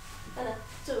 1,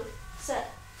 2,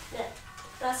 set, net,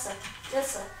 rasa,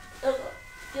 yasa, ugo,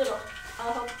 yuro,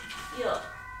 aho, yo.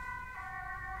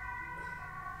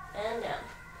 And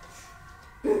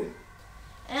down.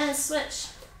 And switch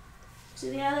to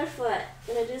the other foot.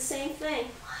 Gonna do the same thing.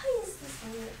 Why is this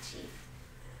on your cheek?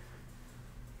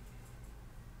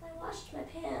 I washed my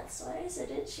pants. Why is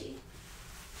it itchy?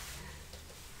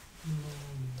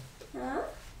 Huh?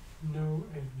 No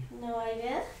idea. No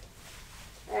idea?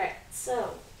 Alright,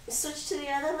 so you switch to the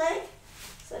other leg.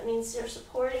 So that means your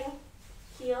supporting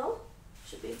heel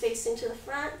should be facing to the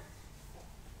front.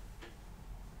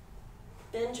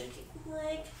 Bend your kicking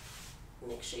leg.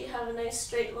 Make sure you have a nice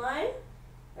straight line,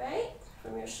 right?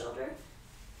 From your shoulder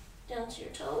down to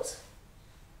your toes.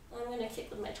 I'm going to kick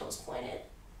with my toes pointed.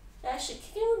 Actually,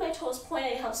 kicking with my toes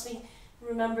pointed helps me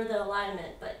remember the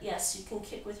alignment, but yes, you can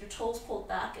kick with your toes pulled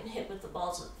back and hit with the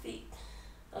balls of the feet.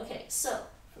 Okay, so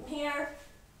from here,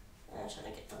 I'm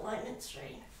trying to get the alignment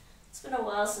straight. It's been a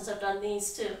while since I've done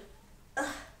these too.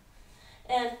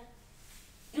 And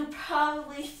you'll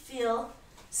probably feel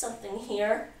something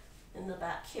here in the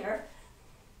back here.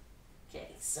 Okay,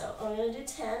 so I'm going to do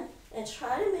 10 and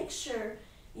try to make sure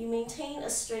you maintain a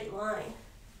straight line,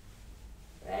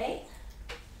 right?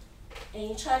 And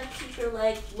you try to keep your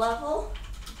leg level.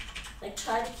 Like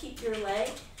try to keep your leg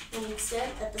when you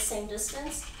extend at the same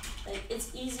distance. Like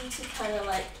it's easy to kind of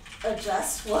like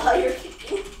adjust while you're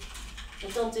kicking,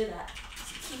 but don't do that.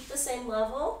 Keep the same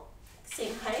level,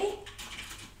 same height,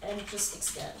 and just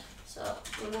extend. So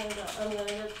I'm gonna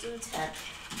do 10.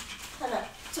 1,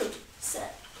 2,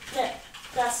 set, net,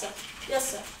 rasa,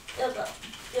 yasa, yoga,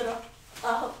 yoro,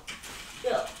 aho,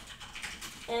 yo.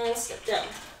 And step down.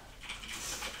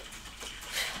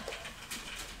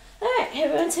 Alright,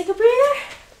 everyone take a breather.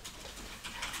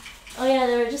 Oh yeah,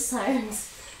 they were just sirens.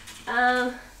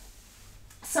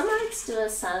 Some arts do a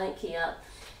silent key up.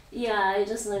 Yeah, I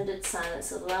just learned it silent,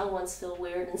 so the loud ones feel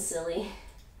weird and silly.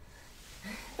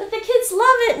 But the kids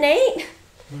love it, Nate.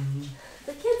 Mm-hmm.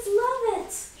 The kids love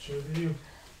it. Sure do.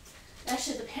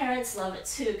 Actually, the parents love it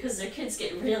too because their kids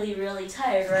get really, really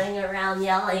tired running around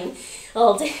yelling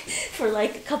all day for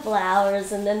like a couple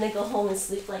hours, and then they go home and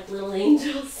sleep like little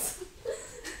angels.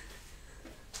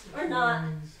 Or not.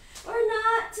 Or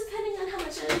not, depending on how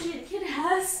much energy the kid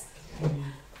has.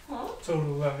 Huh? Total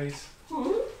lies.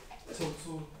 Hmm?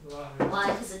 Total lies.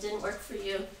 Why? Because it didn't work for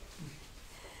you.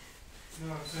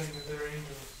 No, I'm saying that they're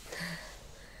angels.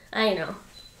 I know.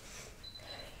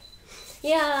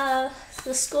 Yeah,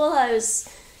 the school I was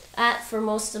at for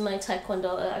most of my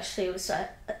Taekwondo, actually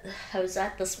I was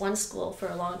at this one school for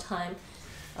a long time,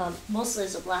 mostly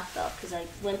as a black belt because I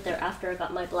went there after I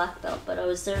got my black belt, but I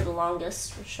was there the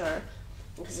longest for sure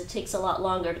because it takes a lot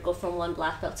longer to go from one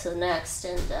black belt to the next,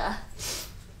 and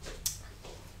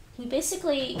we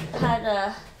basically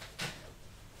had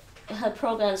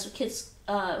programs with kids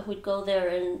who'd go there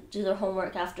and do their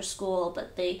homework after school,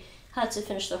 but they had to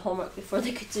finish their homework before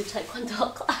they could do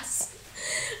Taekwondo class.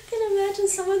 I can imagine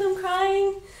some of them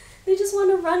crying. They just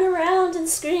want to run around and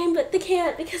scream, but they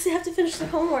can't because they have to finish their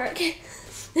homework.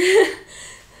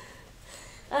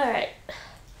 Alright,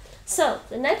 so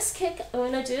the next kick I'm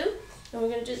going to do, and we're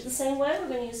going to do it the same way, we're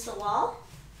going to use the wall.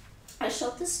 I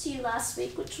showed this to you last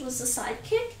week, which was the side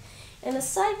kick. And the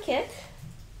side kick,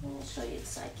 let me show you the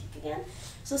side kick again.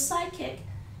 So side kick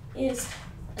is,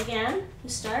 again, you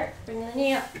start bringing the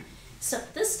knee up. So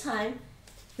this time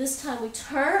we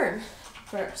turn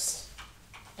first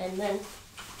and then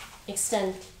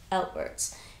extend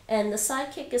outwards. And the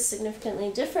side kick is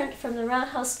significantly different from the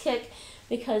roundhouse kick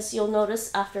because you'll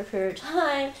notice after a period of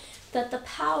time that the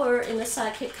power in the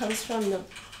side kick comes from the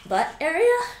butt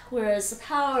area, whereas the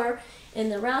power in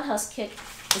the roundhouse kick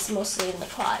is mostly in the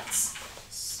quads.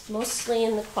 It's mostly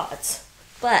in the quads.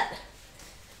 But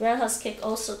roundhouse kick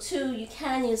also too, you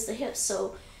can use the hips.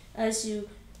 So as you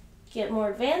get more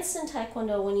advanced in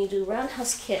Taekwondo, when you do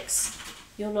roundhouse kicks,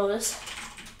 you'll notice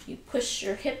you push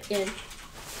your hip in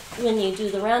when you do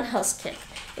the roundhouse kick.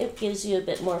 It gives you a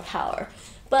bit more power,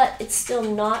 but it's still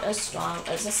not as strong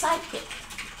as a side kick.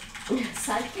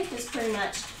 Side kick is pretty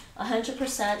much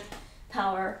 100%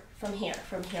 power from here,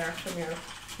 from your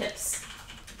hips.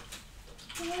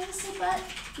 Did I say butt?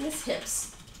 This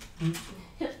hips.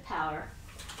 Hip power.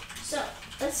 So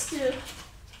let's do.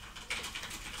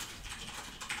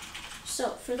 So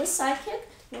for the side kick,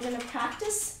 we're going to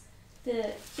practice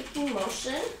the kicking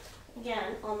motion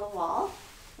again on the wall.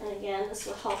 And again, this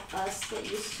will help us get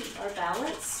used to our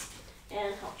balance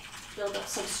and help build up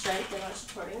some strength in our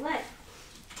supporting leg.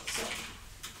 So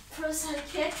for the side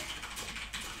kick,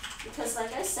 because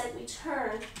like I said, we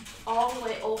turn all the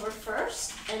way over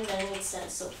first and then we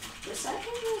extend. So for a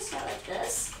second, we're going to start like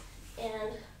this.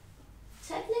 And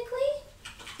technically,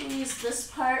 we use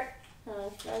this part,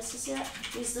 guys, see that?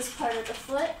 Use this part of the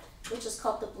foot, which is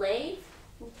called the blade.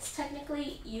 It's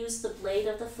technically use the blade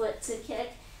of the foot to kick.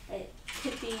 It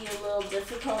could be a little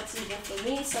difficult even for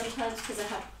me sometimes because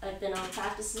I've been on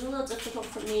practice. It's a little difficult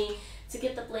for me to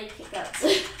get the blade kick out.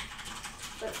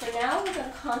 But for now, we're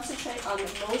going to concentrate on the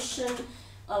motion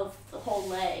of the whole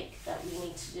leg that we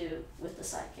need to do with the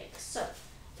side kick. So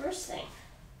first thing,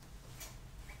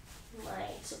 my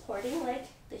supporting leg,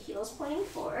 the heel is pointing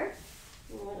forward.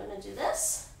 And we're going to do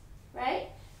this, right?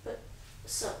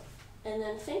 And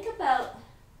then think about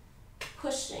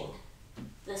pushing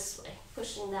this way,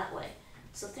 pushing that way.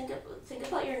 So think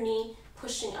about your knee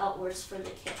pushing outwards for the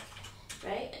kick,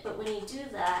 right? But when you do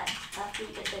that, after you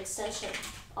get the extension,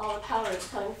 all the power is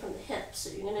coming from the hip. So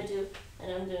you're going to do,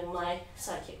 and I'm doing my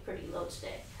side kick pretty low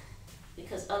today,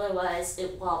 because otherwise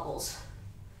it wobbles.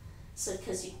 So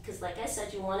because like I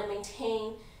said, you want to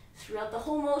maintain, throughout the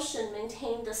whole motion,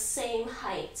 maintain the same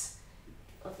height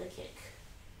of the kick.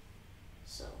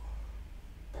 So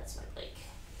that's my leg.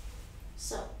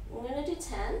 So I'm going to do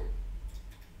 10.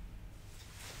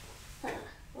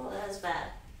 Oh, that was bad.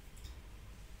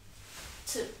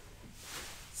 2.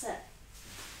 Set.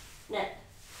 Net.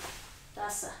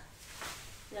 Dasa.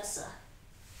 Yasa.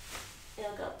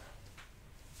 Ilgop.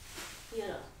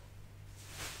 Yuno.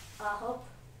 Ahop.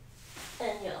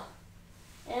 And yo.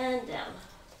 And down.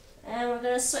 And we're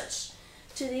going to switch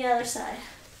to the other side.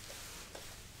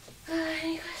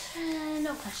 Any questions?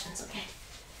 No questions,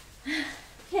 okay.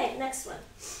 Okay, next one.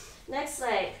 Next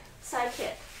leg, side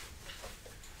kick.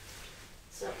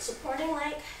 So supporting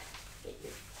leg, get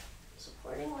your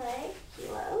supporting leg,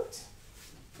 heel out,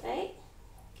 right?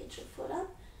 Get your foot up.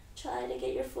 Try to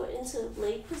get your foot into the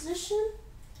blade position.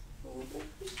 I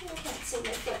can't see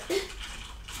my foot.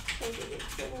 Try to get your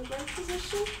foot in the blade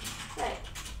position. Right.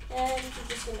 And you're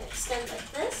just going to extend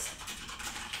like this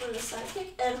for the side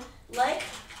kick. And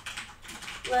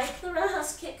like the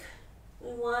roundhouse kick,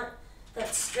 we want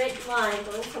that straight line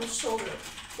we're going from shoulder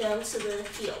down to the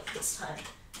heel this time,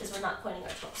 because we're not pointing our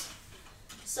toes.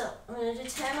 So I'm going to do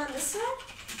 10 on this side.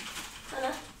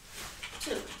 1,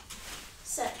 2,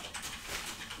 set,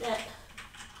 net,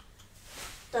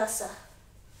 dasa,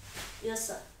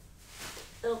 yasa,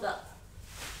 yoga,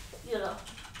 yuro,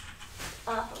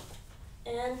 up,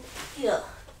 and heel,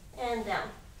 and down.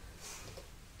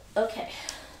 Okay.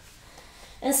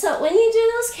 And so when you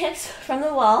do those kicks from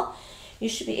the wall, you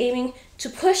should be aiming to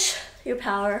push your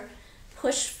power,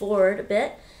 push forward a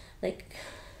bit. Like,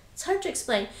 it's hard to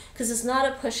explain because it's not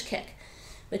a push kick,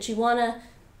 but you want to,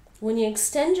 when you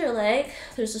extend your leg,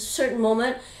 there's a certain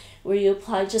moment where you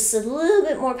apply just a little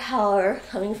bit more power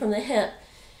coming from the hip,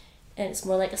 and it's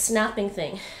more like a snapping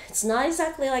thing. It's not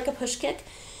exactly like a push kick,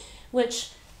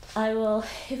 which I will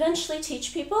eventually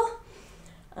teach people.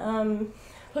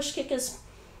 Push kick is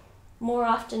more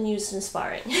often used in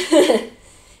sparring.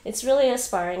 It's really a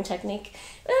sparring technique.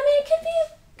 I mean, it can be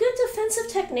a good defensive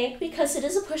technique because it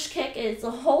is a push kick. It's the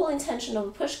whole intention of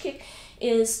a push kick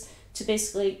is to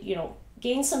basically, you know,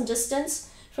 gain some distance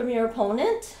from your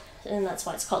opponent, and that's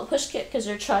why it's called a push kick, because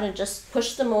you're trying to just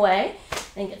push them away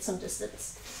and get some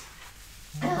distance.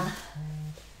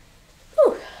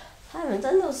 Whew, I haven't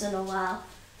done those in a while.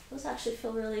 Those actually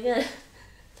feel really good.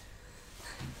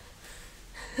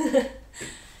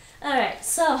 Alright,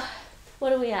 so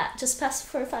what are we at? Just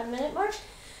past the 45-minute mark?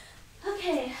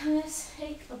 Okay, I'm going to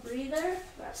take a breather,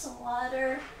 grab some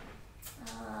water.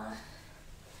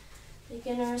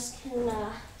 Beginners can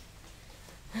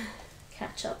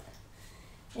catch up.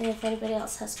 And if anybody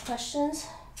else has questions.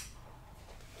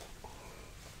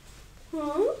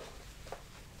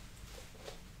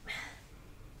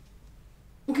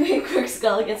 Great quick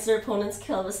skull against their opponent's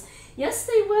pelvis. Yes,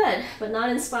 they would, but not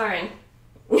in sparring.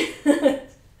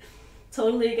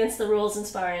 Totally against the rules in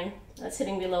sparring. That's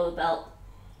hitting below the belt.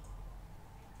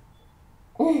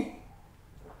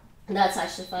 That's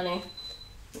actually funny.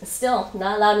 Still,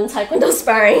 not allowed in Taekwondo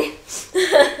sparring.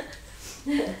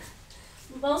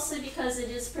 Mostly because it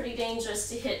is pretty dangerous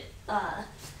to hit,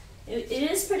 it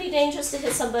is pretty dangerous to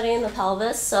hit somebody in the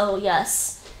pelvis, so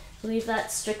yes, leave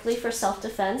that strictly for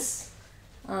self-defense,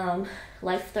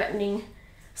 life-threatening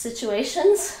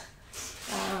situations.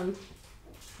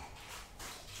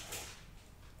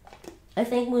 I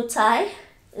think Muay Thai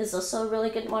is also a really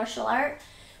good martial art,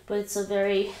 but it's a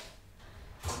pretty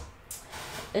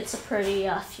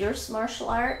fierce martial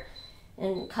art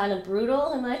and kind of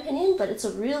brutal in my opinion, but it's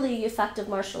a really effective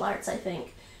martial arts, I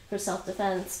think, for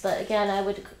self-defense. But again, I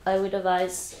would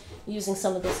advise using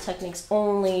some of those techniques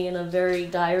only in a very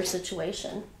dire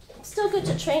situation. Still good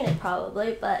to train it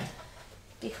probably, but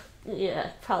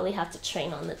yeah, probably have to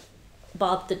train on the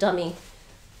Bob the dummy.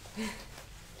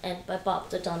 And by Bob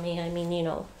the dummy, I mean, you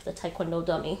know, the Taekwondo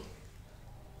dummy.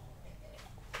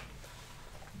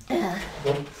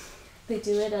 They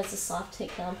do it as a soft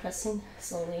takedown, pressing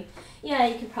slowly. Yeah,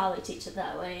 you can probably teach it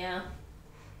that way, yeah.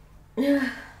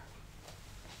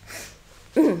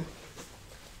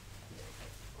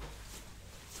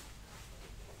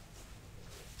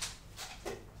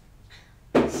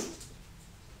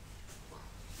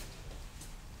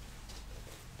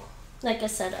 Like I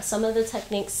said, some of the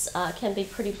techniques can be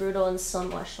pretty brutal in some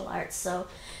martial arts, so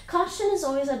caution is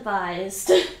always advised.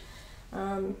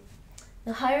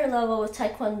 The higher level with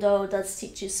Taekwondo does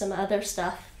teach you some other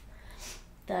stuff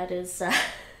that is...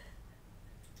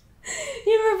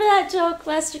 You remember that joke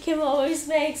Master Kim always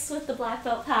makes with the black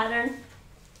belt pattern?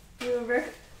 You remember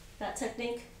that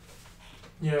technique?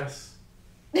 Yes.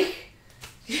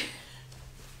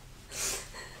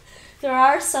 There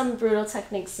are some brutal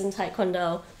techniques in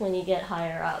Taekwondo when you get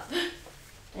higher up,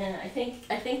 and I think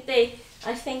they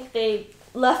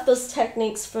left those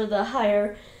techniques for the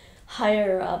higher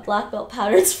black belt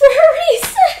patterns for a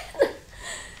reason.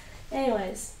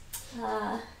 Anyways,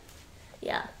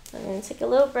 yeah, I'm gonna take a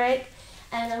little break,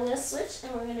 and I'm gonna switch,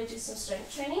 and we're gonna do some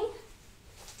strength training.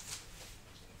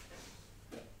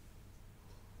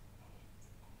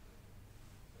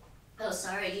 Oh,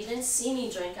 sorry, you didn't see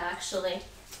me drink actually.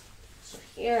 So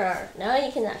here, now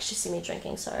you can actually see me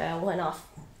drinking. Sorry, I went off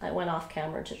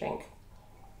camera to drink.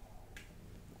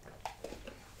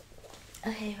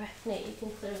 Okay, right, Nate, you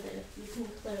can clear the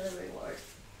reward.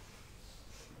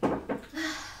 Do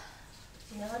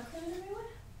you know how to clear the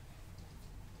reward?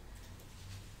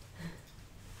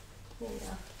 Here we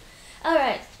go.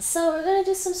 Alright, so we're gonna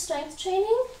do some strength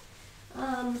training.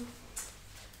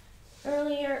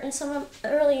 Earlier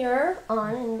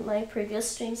on in my previous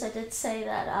streams, I did say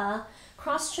that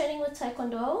cross training with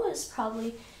Taekwondo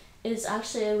is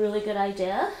actually a really good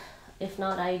idea. if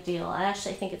not ideal. I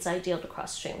think it's ideal to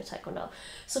cross-train with Taekwondo.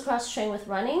 So cross-train with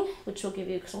running, which will give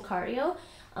you some cardio.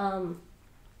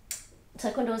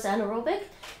 Taekwondo is anaerobic,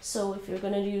 so if you're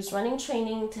going to use running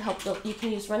training to help build, you can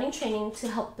use running training to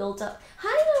help build up. Hi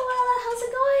Noella, how's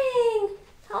it going?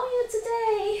 How are you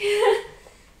today?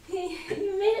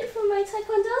 You made it from my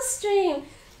Taekwondo stream.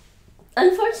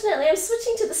 Unfortunately, I'm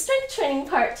switching to the strength training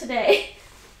part today.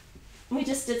 We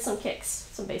just did some kicks,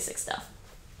 some basic stuff.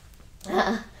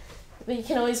 But you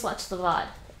can always watch the VOD.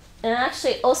 And I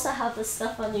actually also have this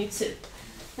stuff on YouTube.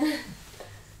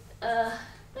 Oh,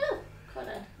 hold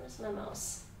on, where's my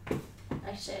mouse?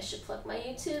 Actually, I should plug my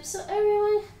YouTube so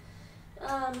everyone,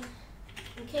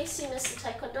 in case you missed the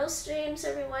Taekwondo streams,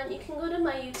 everyone, you can go to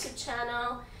my YouTube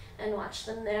channel and watch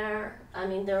them there. I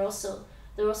mean, they're also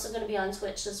going to be on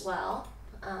Twitch as well,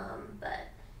 but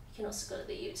you can also go to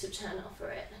the YouTube channel for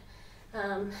it.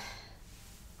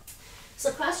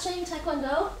 So cross-training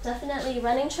Taekwondo, definitely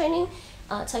running training.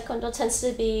 Taekwondo tends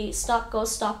to be stop,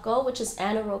 go, which is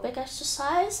anaerobic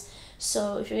exercise.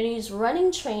 So if you're going to use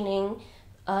running training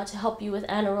to help you with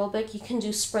anaerobic, you can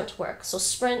do sprint work. So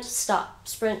sprint, stop,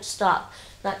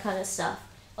 that kind of stuff.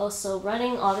 Also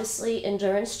running, obviously,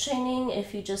 endurance training.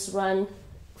 If you just run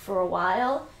for a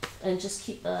while and just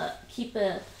keep a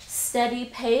steady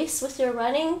pace with your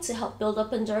running to help build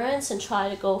up endurance and try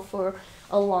to go for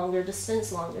a longer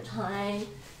distance, longer time.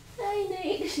 Hi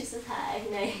Nate, she says hi,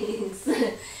 nice.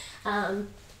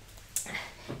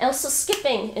 Also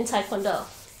skipping in Taekwondo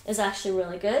is actually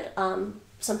really good.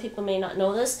 Some people may not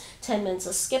know this. 10 minutes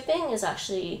of skipping is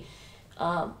actually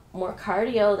more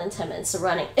cardio than 10 minutes of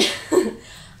running.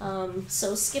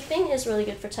 So skipping is really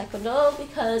good for Taekwondo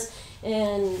because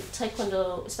in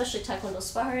Taekwondo, especially Taekwondo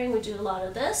sparring, we do a lot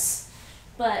of this.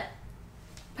 But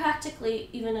practically,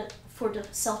 even for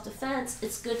self-defense,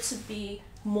 it's good to be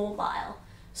mobile.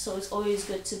 So it's always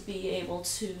good to be able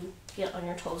to get on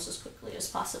your toes as quickly as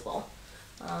possible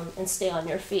and stay on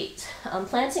your feet.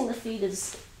 Planting the feet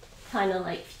is kind of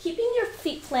like, keeping your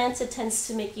feet planted tends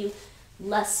to make you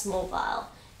less mobile.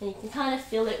 And you can kind of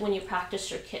feel it when you practice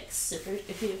your kicks.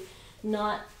 If you're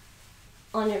not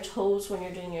on your toes when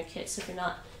you're doing your kicks, if you're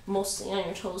not mostly on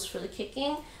your toes for the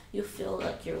kicking, you'll feel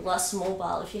like you're less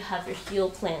mobile if you have your heel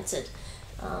planted.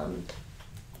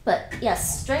 But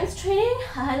yes, strength training,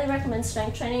 I highly recommend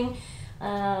strength training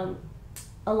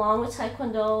along with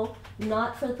Taekwondo,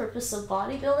 not for the purpose of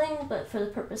bodybuilding, but for the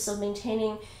purpose of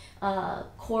maintaining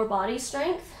core body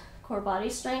strength,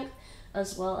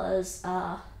 as well as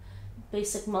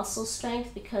basic muscle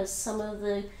strength, because some of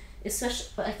the, especially,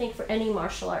 but I think for any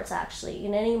martial arts actually,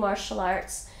 in any martial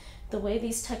arts, the way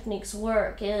these techniques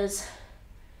work is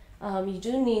you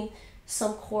do need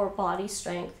some core body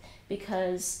strength,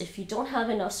 because if you don't have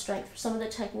enough strength for some of the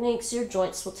techniques, your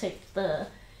joints will take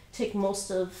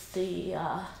most of the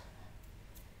I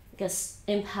guess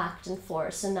impact and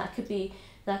force, and that could be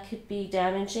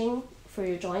damaging for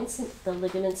your joints. The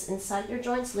ligaments inside your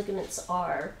joints, ligaments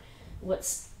are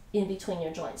what's in between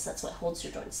your joints. That's what holds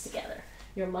your joints together.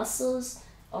 Your muscles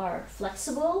are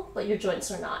flexible, but your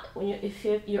joints are not.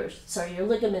 Your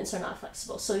ligaments are not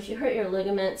flexible. So if you hurt your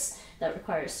ligaments, that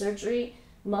requires surgery.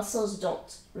 Muscles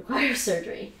don't require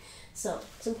surgery. So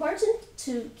it's important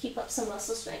to keep up some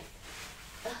muscle strength.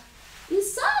 You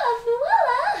saw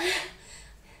Noella!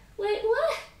 Wait,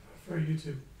 what? For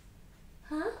YouTube.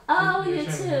 Huh? Oh, Your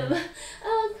YouTube. channel.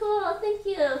 Oh, cool. Thank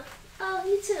you. Oh,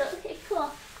 YouTube. Okay, cool.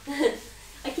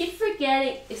 I keep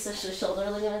forgetting, especially shoulder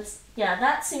ligaments. Yeah,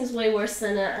 that seems way worse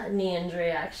than a knee injury,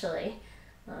 actually.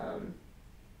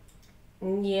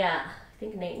 Yeah, I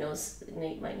think Nate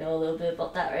might know a little bit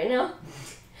about that right now.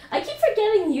 I keep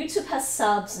forgetting YouTube has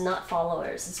subs, not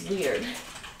followers. It's weird.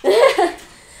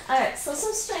 Alright, so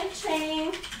some strength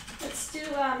training. Let's do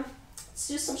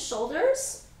some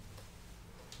shoulders.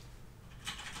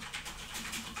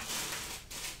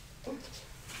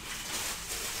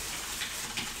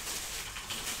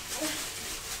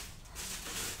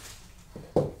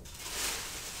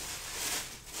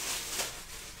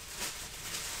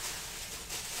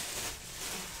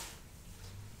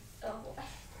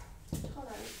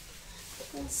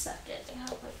 Second, I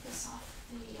gotta wipe this off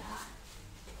the, I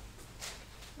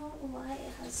don't know why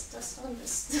it has dust on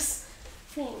this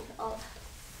thing. Oh.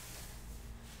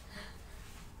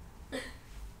 Okay,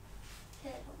 I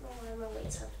don't know why my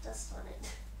weights have dust on it.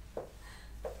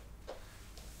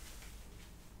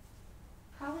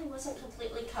 Probably wasn't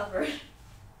completely covered.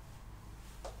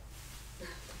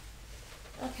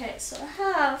 Okay, so I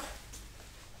have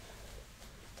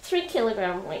 3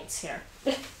 kilogram weights here.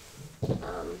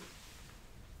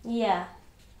 Yeah,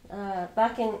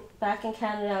 back in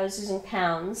Canada I was using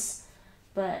pounds,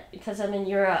 but because I'm in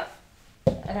Europe,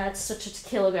 I had to switch it to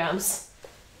kilograms.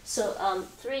 So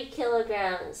 3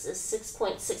 kilograms is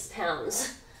 6.6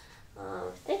 pounds. I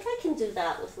think I can do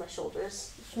that with my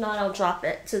shoulders. If not, I'll drop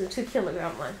it to the 2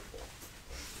 kilogram one.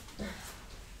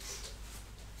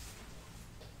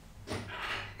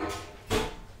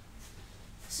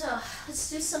 So let's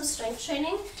do some strength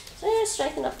training. So I'm going to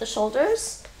strengthen up the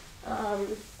shoulders. All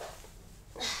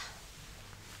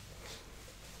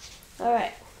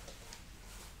right.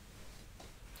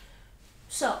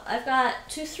 So I've got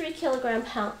 2 3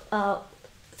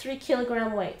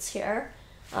 kilogram weights here.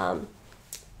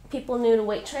 People new to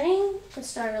weight training can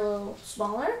start a little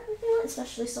smaller if you want,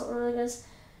 especially someone who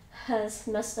has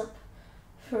messed up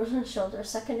frozen shoulder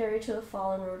secondary to a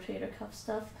fall and rotator cuff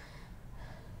stuff.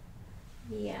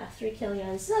 Yeah, 3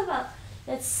 kilograms.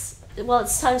 It's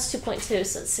times 2.2,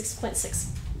 so it's 6.6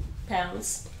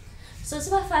 pounds. So it's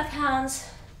about 5 pounds.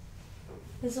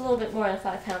 It's a little bit more than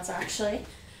 5 pounds actually.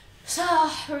 So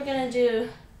we're gonna do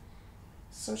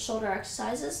some shoulder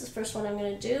exercises. The first one I'm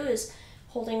gonna do is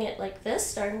holding it like this,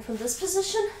 starting from this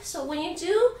position. So when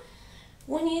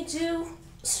you do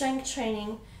strength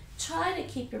training, try to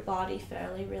keep your body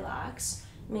fairly relaxed,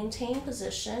 maintain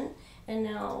position. And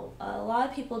now a lot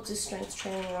of people do strength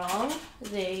training wrong.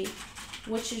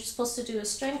 What you're supposed to do with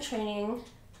strength training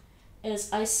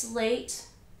is isolate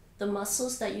the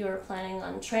muscles that you are planning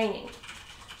on training.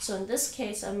 So in this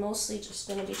case, I'm mostly just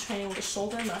going to be training the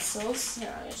shoulder muscles.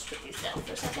 Here, I'll just put these down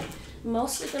for a second.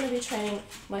 Mostly going to be training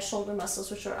my shoulder muscles,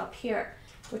 which are up here,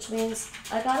 which means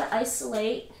I got to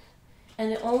isolate,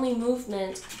 and the only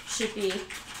movement should be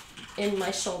in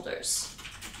my shoulders,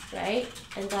 right?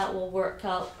 And that will work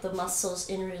out the muscles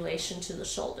in relation to the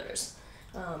shoulders,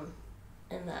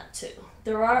 and that too.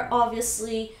 There are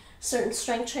obviously certain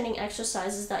strength training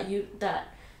exercises that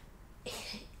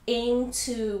aim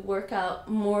to work out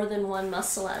more than one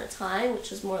muscle at a time,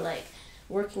 which is more like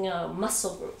working a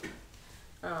muscle group.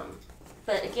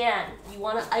 But again, you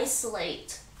want to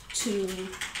isolate to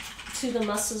the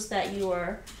muscles that you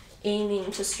are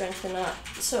aiming to strengthen up.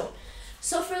 So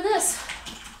for this,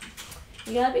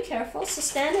 you gotta be careful. So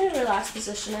stand in a relaxed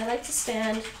position. I like to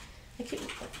stand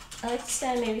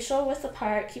maybe shoulder width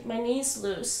apart, keep my knees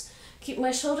loose, keep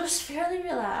my shoulders fairly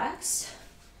relaxed.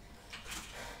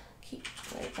 Keep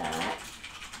like that.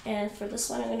 And for this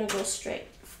one, I'm going to go straight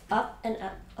up and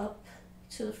up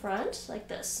to the front like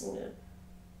this.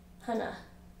 Hana.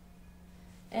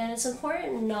 And it's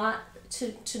important not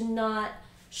to not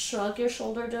shrug your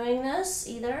shoulder doing this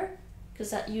either,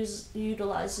 because that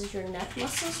utilizes your neck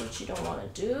muscles, which you don't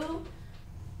want to do.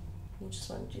 You just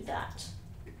want to do that.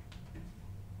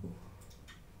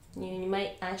 You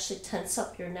might actually tense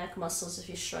up your neck muscles if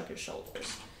you shrug your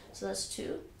shoulders. So that's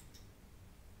 2,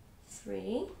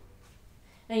 3,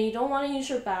 and you don't want to use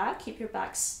your back. Keep your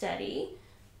back steady.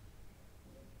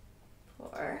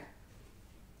 4,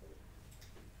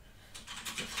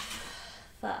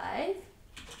 5,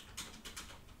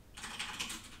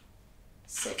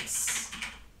 6,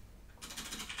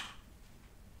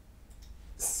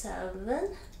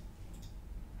 7,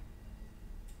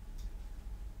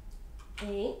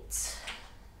 8,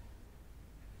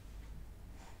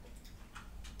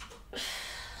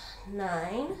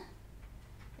 9,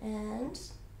 and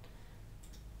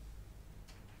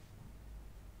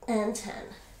 10.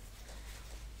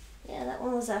 Yeah, that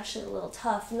one was actually a little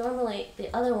tough. Normally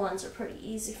the other ones are pretty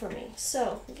easy for me.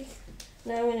 So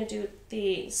now I'm going to do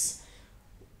these.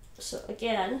 So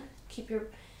again, keep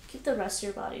the rest of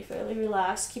your body fairly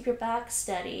relaxed. Keep your back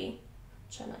steady.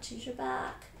 Try not to use your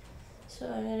back. So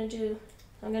I'm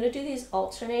gonna do these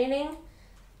alternating.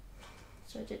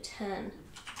 So I did 10.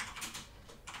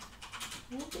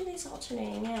 I'm gonna do these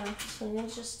alternating, yeah. So I'm gonna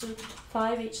just do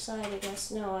 5 each side, I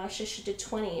guess. No, I actually should do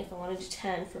 20 if I want to do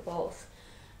 10 for both.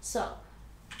 So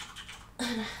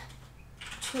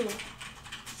 2,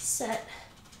 set,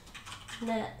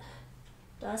 net,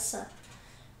 dasa,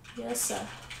 yasa,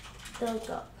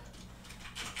 ilga,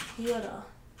 yura,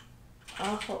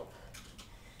 aho,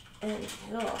 and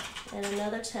yo, and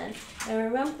another 10. And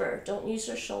remember, don't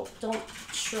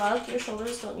shrug your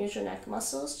shoulders, don't use your neck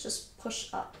muscles, just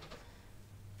push up.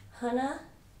 Hana,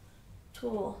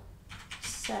 tool,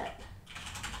 set,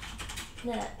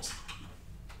 net,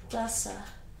 dasa,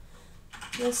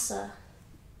 yasa,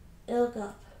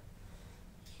 ilga,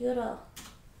 yura,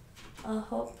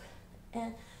 aho,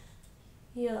 and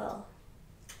yo.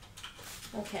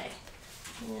 Okay,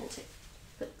 I'm going to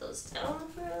put those down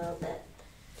for a little bit.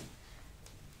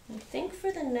 I think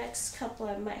for the next couple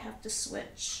I might have to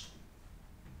switch.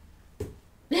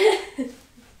 I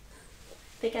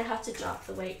think I have to drop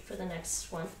the weight for the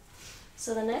next one.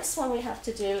 So the next one we have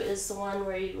to do is the one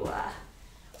where you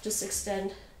just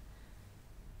extend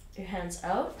your hands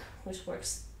out, which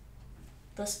works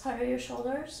this part of your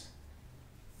shoulders.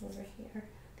 Over here,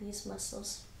 these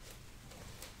muscles.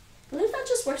 I believe that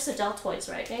just works the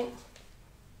deltoids, right, Nate?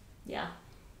 Yeah.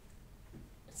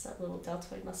 It's that little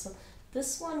deltoid muscle.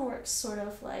 This one works sort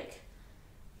of like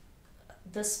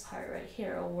this part right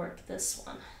here will work this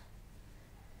one.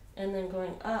 And then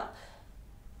going up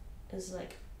is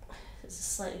like, it's a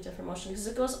slightly different motion because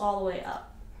it goes all the way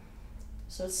up.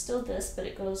 So it's still this, but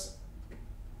it goes,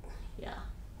 yeah.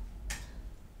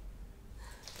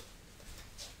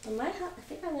 I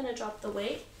think I'm gonna drop the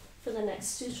weight for the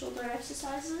next two shoulder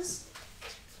exercises.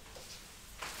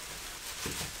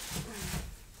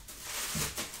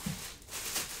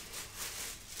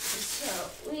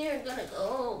 So we are gonna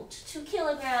go to 2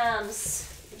 kilograms,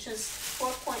 which is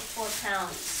 4.4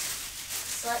 pounds.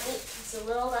 Slightly, it's a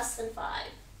little less than 5.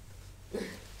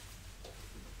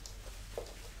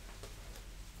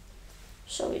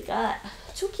 So we got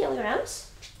 2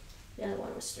 kilograms. The other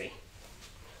one was 3.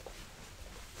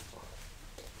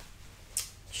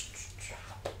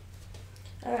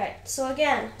 Alright, so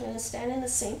again, I'm going to stand in the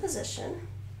same position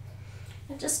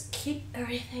and just keep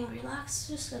everything relaxed.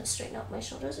 Just going to straighten out my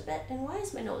shoulders a bit. And why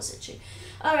is my nose itchy?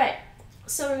 Alright,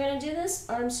 so we're going to do this,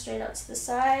 arms straight out to the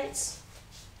sides.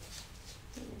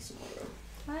 Give me some more room.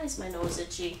 Why is my nose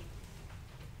itchy?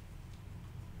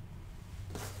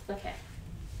 Okay.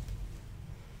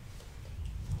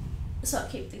 So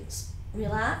keep things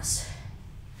relaxed.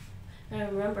 And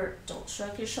remember, don't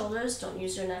shrug your shoulders, don't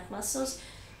use your neck muscles.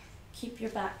 Keep your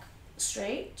back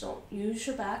straight, don't use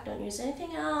your back, don't use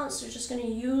anything else. We're just going to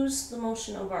use the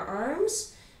motion of our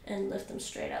arms and lift them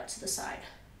straight out to the side.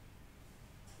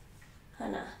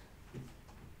 Hana.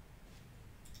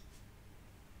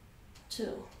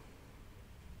 2.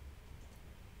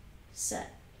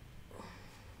 Set.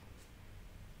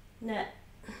 Net.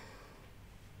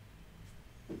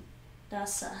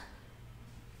 Dasa.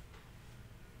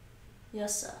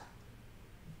 Yasa.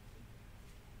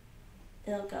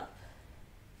 Ilga.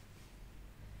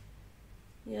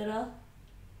 Yura.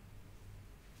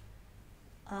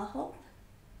 Aho.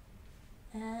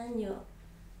 And yo.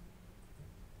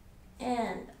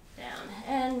 And down.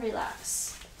 And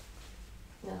relax.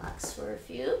 Relax for a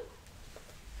few.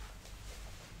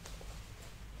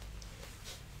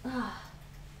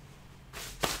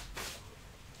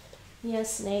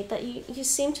 Yes, Nate, that you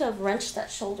seem to have wrenched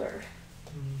that shoulder.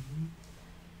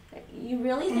 Mm-hmm. You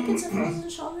really think it's a frozen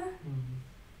shoulder?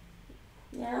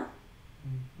 Mm-hmm. Yeah?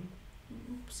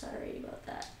 Mm-hmm. Sorry about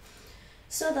that.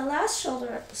 So the last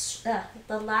shoulder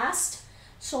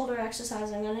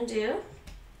exercise I'm going to do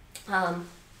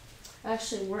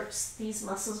actually works these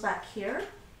muscles back here.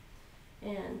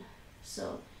 And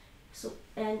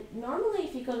and normally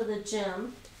if you go to the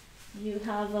gym, you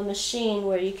have a machine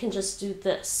where you can just do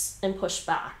this and push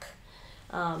back.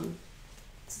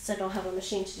 Since I don't have a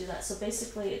machine to do that, so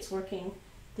basically it's working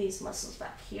these muscles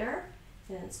back here,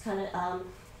 and it's kind of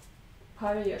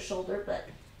part of your shoulder, but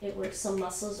it works some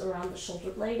muscles around the shoulder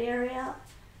blade area,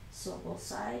 so both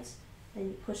sides, and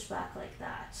you push back like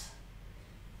that.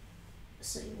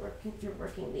 So you're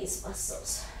working these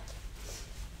muscles.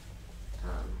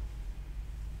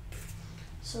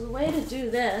 So the way to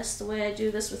do this, the way I do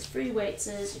this with free weights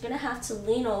is you're going to have to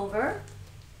lean over.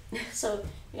 So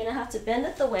you're going to have to bend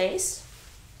at the waist.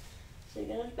 So you're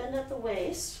going to bend at the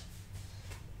waist.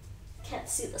 Can't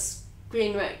see the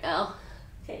screen right now.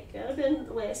 Okay, you're going to bend at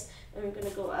the waist, and we're going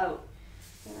to go out.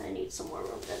 And I need some more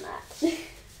room than that.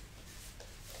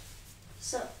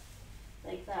 So,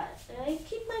 like that. And I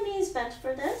keep my knees bent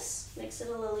for this. Makes it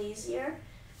a little easier.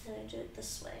 And I do it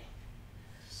this way.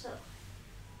 So.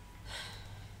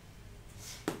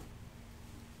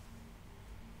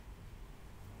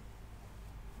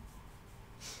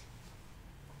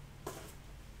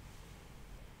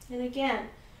 And again,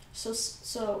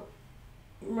 so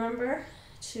remember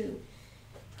to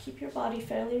keep your body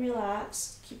fairly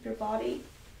relaxed, keep your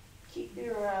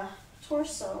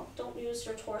torso, don't use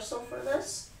your torso for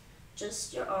this,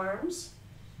 just your arms,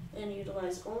 and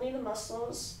utilize only the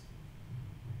muscles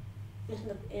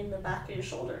in the back of your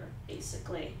shoulder,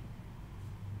 basically.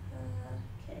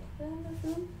 Okay, do I have enough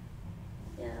room?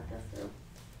 Yeah, enough room.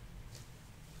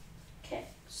 Okay,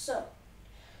 so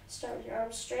start with your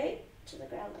arms straight to the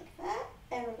ground like that,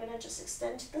 and we're going to just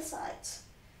extend to the sides.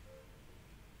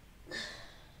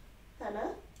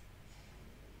 Hana.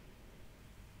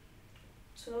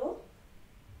 2.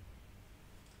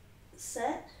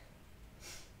 Set.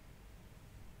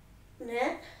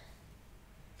 Net.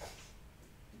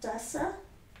 Dasa.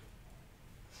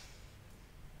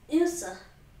 Yusa.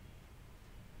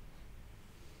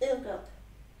 Ilgup.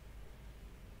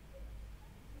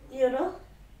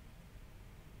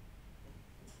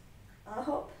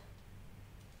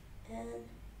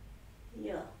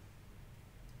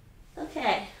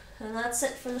 And that's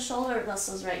it for the shoulder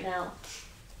muscles right now.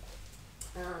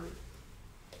 I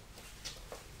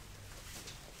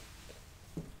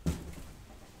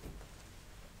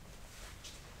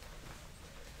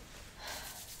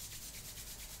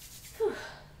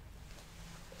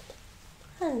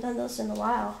haven't done those in a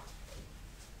while.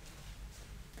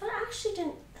 But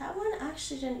that one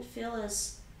actually didn't feel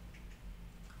as,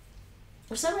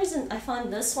 for some reason I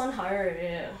find this one harder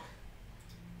to do.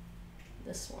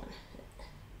 This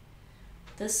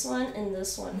one and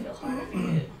this one feel harder to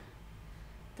do.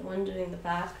 The one doing the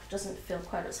back doesn't feel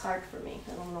quite as hard for me.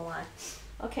 I don't know why.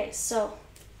 Okay, so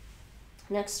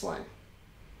next one.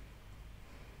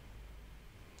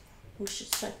 We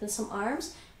should strengthen some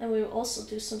arms, and we will also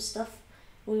do some stuff.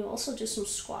 We will also do some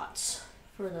squats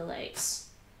for the legs.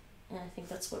 And I think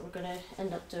that's what we're going to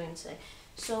end up doing today.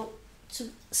 So to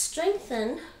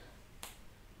strengthen,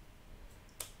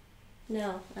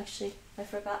 no, actually, I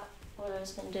forgot what I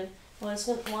was going to do. Well, I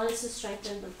wanted to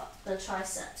strengthen the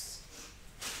triceps.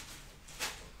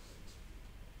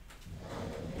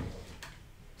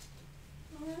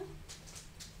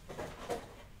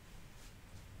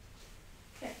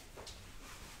 Okay.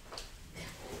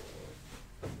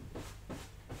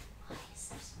 Why is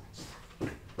there so much stuff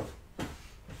here?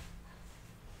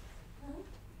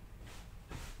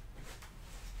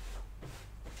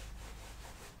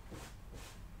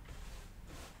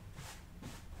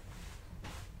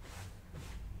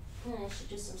 And I should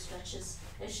do some stretches.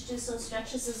 I should do some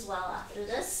stretches as well after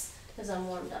this, because I'm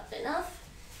warmed up enough.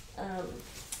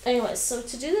 Anyway, so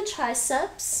to do the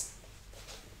triceps,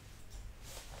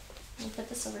 let me put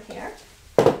this over here.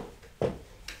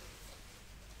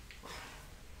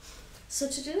 So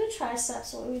to do the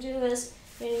triceps, what we do is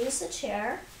we use the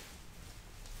chair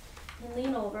and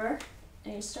lean over,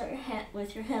 and you start your hand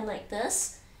with your hand like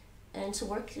this, and to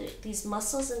work these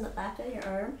muscles in the back of your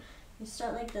arm, you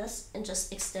start like this and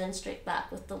just extend straight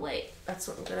back with the weight. That's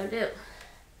what we're gonna do.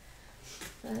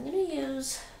 And I'm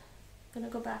gonna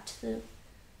go back to the,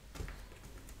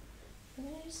 I'm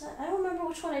gonna use that. I don't remember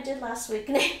which one I did last week,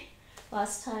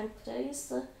 last time. Did I use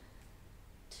the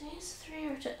 3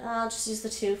 or 2? I'll just use the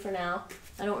 2 for now.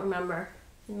 I don't remember.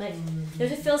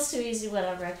 If it feels too easy,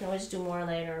 whatever, I can always do more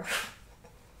later.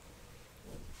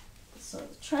 So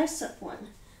the tricep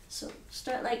one. So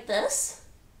start like this,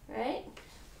 right?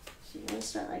 So you're gonna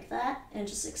start like that and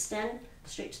just extend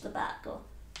straight to the back. Go.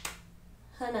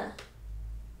 Hana.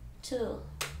 2.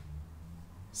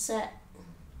 Set.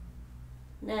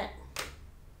 Net.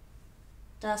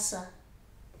 Dasa.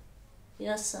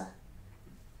 Yasa.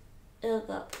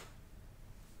 Ilga.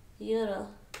 Yuro.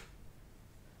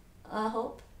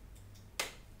 Aho.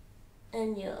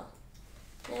 And yo.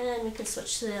 And we can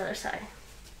switch to the other side.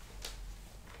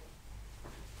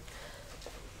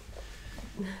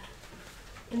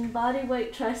 And body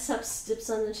weight triceps dips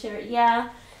on the chair. Yeah,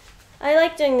 I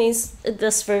like doing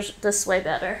this way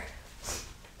better.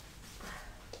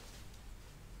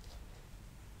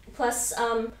 Plus,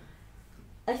 I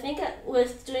think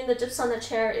with doing the dips on the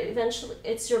chair, eventually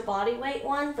it's your body weight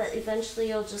one, but eventually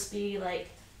it'll just be like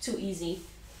too easy.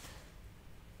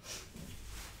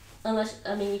 Unless,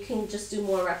 I mean, you can just do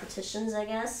more repetitions, I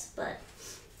guess, but.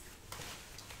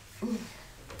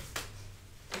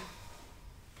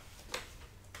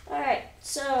 Alright,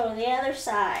 so the other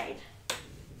side.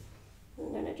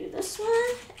 I'm going to do this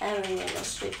one, and I'm going to go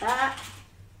straight back.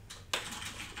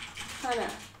 Hana.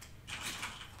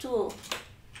 2.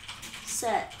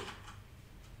 Set.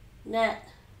 Net.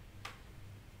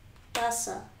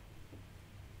 Dasa.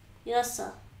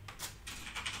 Yasa.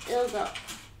 Ilga.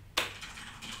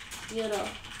 Yuro.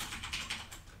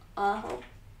 Aho.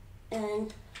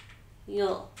 And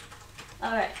yo.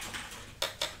 Alright.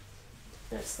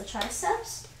 There's the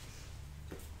triceps.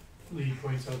 Lee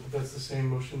points out that that's the same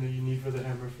motion that you need for the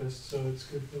hammer fist, so it's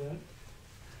good for that.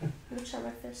 Which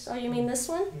hammer fist? Oh, you mean this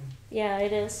one? Yeah,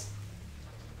 it is.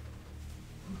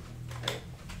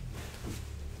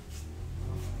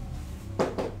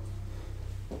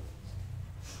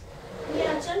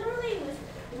 Yeah, generally with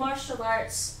martial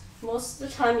arts, most of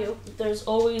the time there's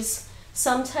always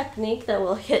some technique that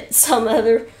will hit some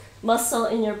other muscle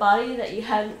in your body that you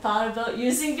hadn't thought about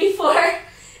using before.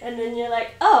 And then you're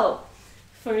like, oh,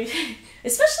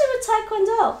 especially with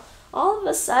Taekwondo, all of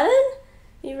a sudden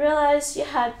you realize you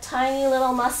had tiny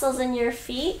little muscles in your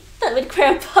feet that would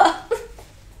cramp up.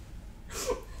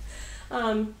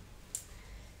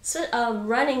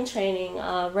 Running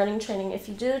training, if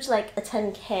you do like a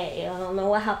 10K, I don't know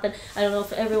what happened, I don't know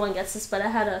if everyone gets this, but I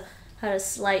had a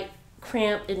slight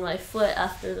cramp in my foot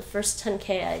after the first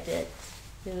 10K I did.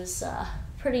 It was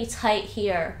pretty tight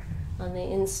here on the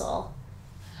insole.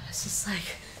 I was just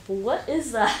like what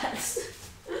is that?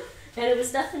 And it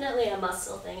was definitely a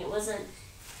muscle thing. It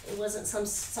wasn't some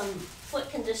foot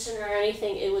condition or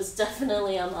anything. It was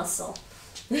definitely a muscle.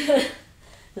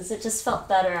 Because it just felt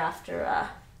better after. I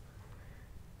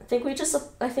think we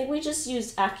just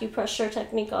used acupressure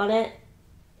technique on it.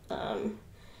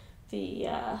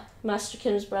 Master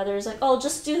Kim's brother is like, oh,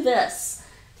 just do this.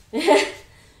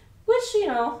 Which,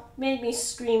 made me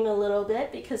scream a little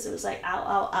bit because it was like, ow,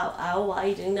 ow, ow, ow, why are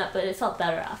you doing that? But it felt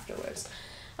better afterwards.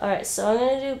 All right, so I'm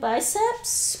going to do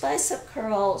bicep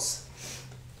curls.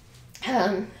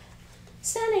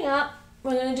 Standing up,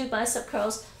 we're going to do bicep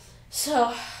curls.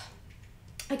 So,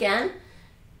 again,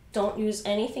 don't use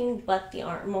anything but the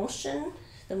arm motion,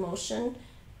 the motion.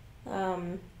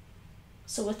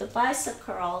 So with the bicep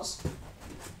curls,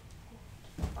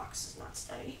 the box is not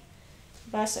steady.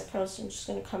 Bicep curls are just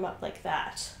going to come up like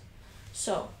that.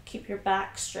 So keep your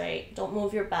back straight. Don't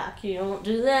move your back. You don't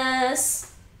do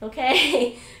this,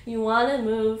 okay? You want to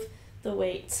move the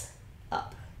weight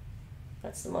up.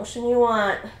 That's the motion you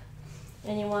want.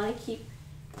 And you want to keep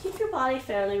your body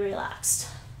fairly relaxed.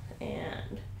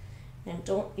 And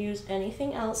don't use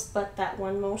anything else but that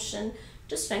one motion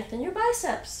to strengthen your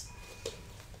biceps.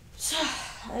 So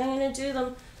I'm gonna do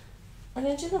them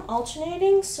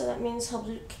alternating, so that means I'll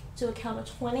do a count of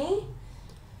 20.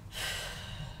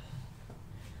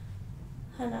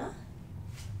 Hana.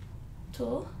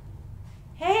 2.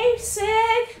 Hey,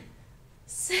 Sig!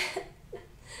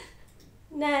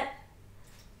 Net.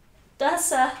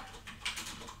 Dasa.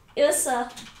 Isa.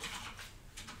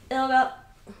 Ilga.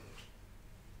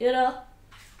 Yura.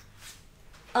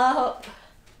 Aho.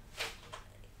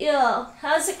 Yo,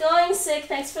 how's it going, Sig?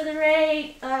 Thanks for the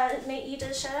raid. Nate, you did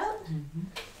a shout out? Mm-hmm.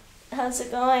 How's it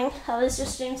going? How was your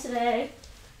stream today?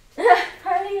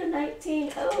 Party of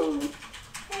 19. Oh,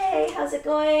 hey, how's it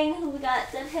going? Who we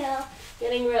got? Dead Hill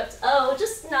getting ripped. Oh,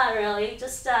 just not really.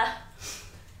 Just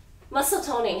muscle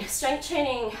toning, strength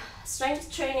training,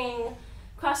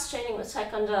 cross training with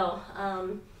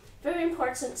Taekwondo. Very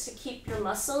important to keep your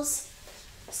muscles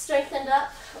strengthened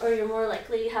up, or you're more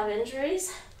likely to have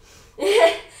injuries.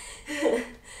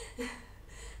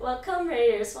 Welcome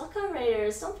Raiders,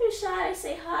 don't be shy,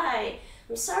 say hi.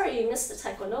 I'm sorry you missed the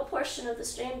Taekwondo portion of the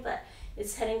stream, but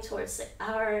it's heading towards the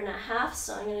hour and a half,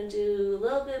 so I'm going to do a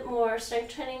little bit more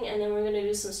strength training and then we're going to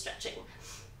do some stretching.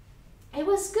 It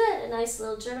was good, a nice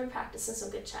little German practice and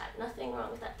some good chat, nothing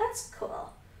wrong with that. That's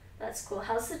cool.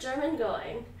 How's the German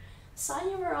going? Saw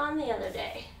you were on the other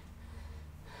day.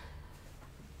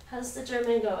 How's the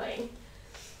German going?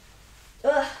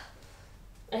 Ugh.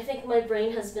 I think my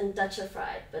brain has been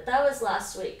Dutchified, but that was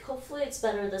last week. Hopefully it's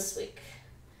better this week.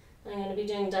 I'm going to be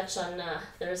doing Dutch on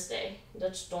Thursday.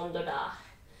 Dutch donderdag.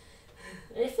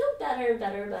 I feel better and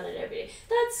better about it every day.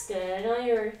 That's good. I know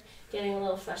you're getting a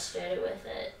little frustrated with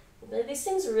it. But these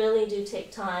things really do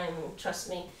take time. Trust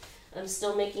me. I'm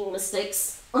still making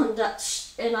mistakes on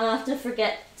Dutch, and I have to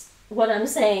forget what I'm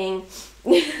saying.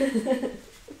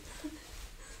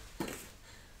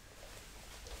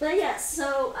 But yes,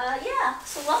 so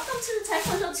welcome to the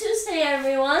Taekwondo Tuesday,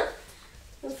 everyone.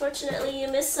 Unfortunately, you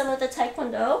missed some of the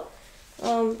Taekwondo,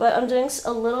 but I'm doing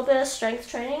a little bit of strength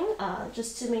training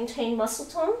just to maintain muscle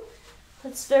tone.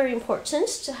 It's very important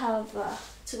to have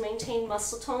to maintain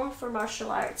muscle tone for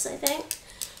martial arts, I think.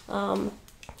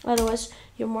 Otherwise,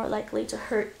 you're more likely to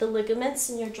hurt the ligaments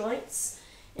in your joints.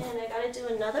 And I gotta do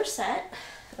another set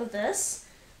of this.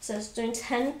 So it's doing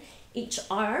 10 each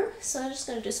arm. So I'm just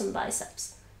gonna do some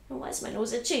biceps. And why is my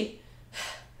nose itchy?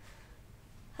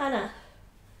 Hana.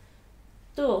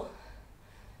 2.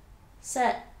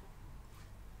 Set.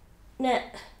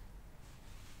 Net.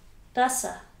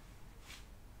 Dasa.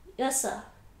 Yasa.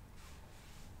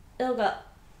 Ilga.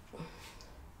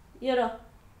 Yura.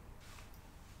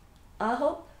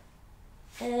 Aho.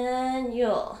 And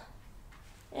Yul.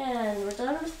 And we're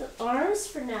done with the arms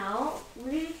for now.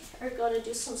 We are going to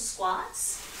do some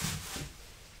squats.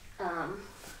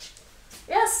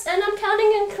 Yes, and I'm counting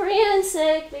in Korean,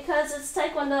 Sig, because it's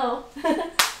Taekwondo.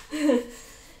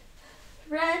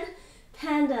 Red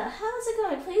Panda, how's it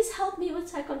going? Please help me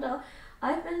with Taekwondo.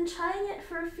 I've been trying it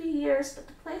for a few years, but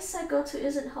the place I go to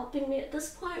isn't helping me at this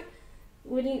point.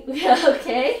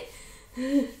 Okay?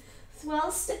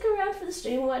 Well, stick around for the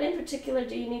stream. What in particular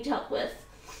do you need help with?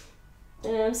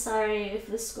 And I'm sorry if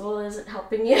the school isn't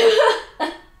helping you.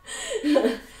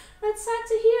 That's sad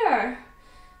to hear.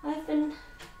 I've been...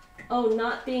 Oh,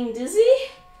 not being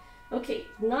dizzy? Okay,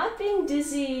 not being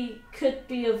dizzy could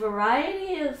be a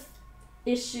variety of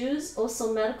issues,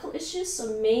 also medical issues,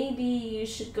 so maybe you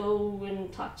should go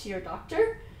and talk to your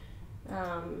doctor.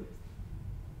 I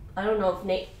don't know if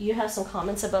Nate, you have some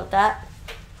comments about that?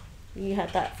 you had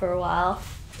that for a while.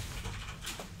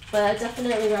 But I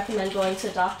definitely recommend going to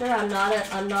a doctor. I'm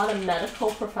not a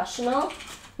medical professional.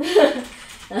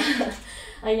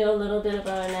 I know a little bit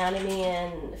about anatomy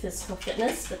and physical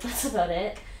fitness, but that's about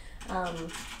it.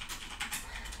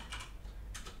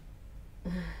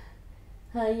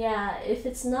 Yeah, if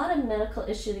it's not a medical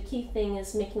issue, the key thing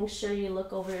is making sure you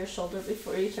look over your shoulder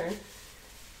before you turn.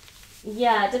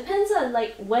 Yeah, it depends on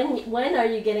like when are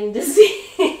you getting dizzy.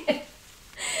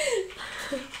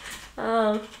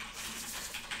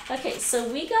 Okay, so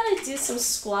we gotta do some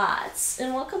squats.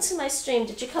 And welcome to my stream.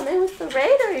 Did you come in with the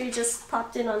raid or you just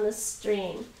popped in on the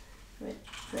stream?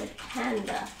 Red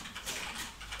Panda.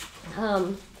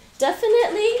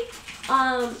 Definitely,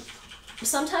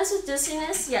 sometimes with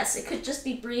dizziness, yes, it could just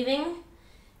be breathing.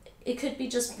 It could be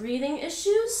just breathing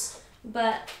issues,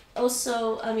 but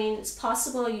also, I mean, it's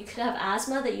possible you could have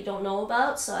asthma that you don't know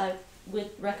about, so I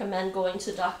would recommend going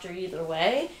to a doctor either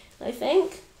way, I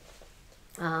think.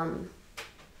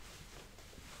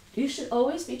 You should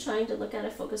always be trying to look at a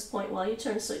focus point while you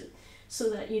turn so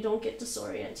that you don't get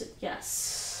disoriented.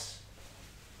 Yes.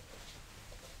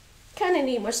 Kind of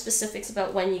need more specifics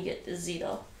about when you get dizzy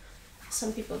though.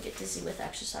 Some people get dizzy with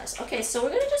exercise. Okay, so we're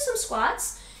going to do some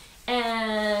squats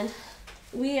and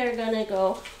we are going to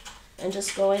go and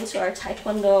just go into our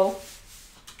Taekwondo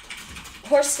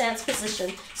horse stance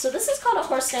position. So this is called a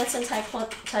horse stance in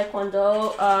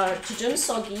Taekwondo. Jujun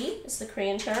Sogi is the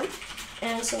Korean term.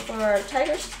 And so for our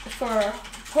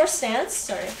horse stance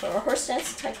in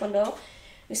Taekwondo,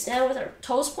 we stand with our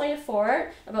toes pointed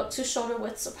forward, about 2 shoulder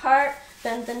widths apart,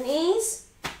 bend the knees,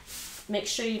 make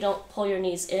sure you don't pull your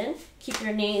knees in, keep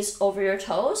your knees over your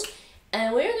toes,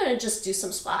 and we're going to just do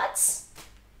some squats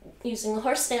using the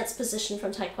horse stance position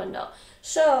from Taekwondo.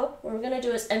 So what we're going to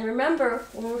do is, and remember,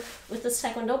 with this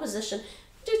Taekwondo position,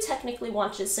 we do technically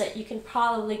want you to sit. You can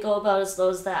probably go about as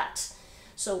low as that.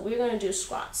 So we're going to do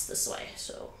squats this way.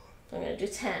 So I'm going to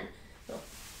do 10. So,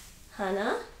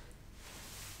 Hana,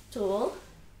 Tool,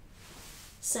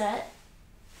 Set,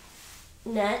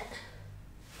 Net,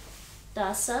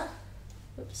 Dasa,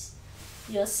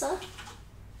 Yosa,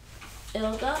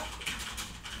 Ilga,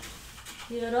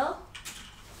 Yuro,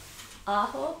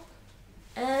 Aho,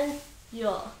 and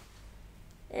Yo.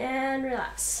 And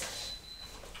relax.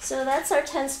 So that's our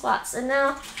 10 squats. And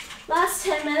now, last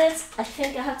 10 minutes, I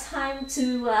think I have time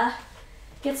to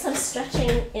get some stretching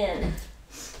in.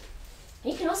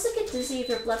 You can also get dizzy if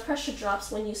your blood pressure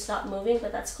drops when you stop moving,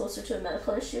 but that's closer to a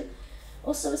medical issue.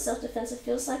 Also with self-defense, it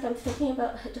feels like I'm thinking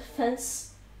about a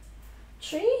defense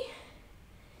tree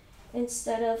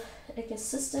instead of a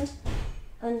consistent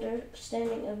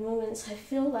understanding of movements. I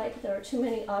feel like there are too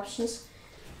many options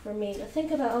for me to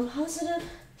think about. On positive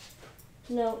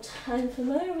note, I'm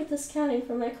familiar with this counting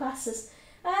from my classes.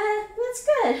 That's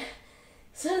good.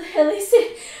 So at least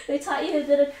they taught you a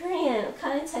bit of Korean. What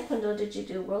kind of Taekwondo did you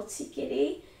do? World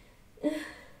TKD?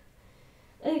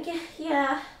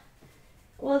 Yeah.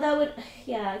 Well,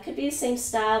 it could be the same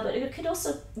style, but it could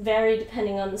also vary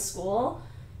depending on the school.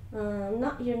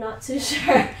 You're not too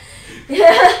sure.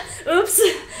 Yeah. Oops.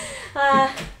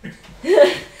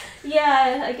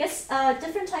 Yeah, I guess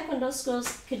different Taekwondo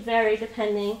schools could vary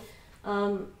depending.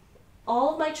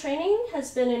 All of my training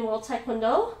has been in World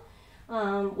Taekwondo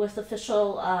with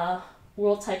official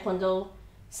World Taekwondo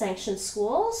sanctioned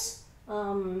schools.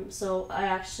 So I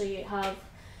actually have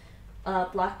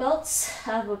black belts.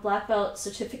 I have a black belt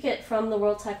certificate from the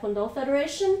World Taekwondo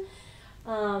Federation.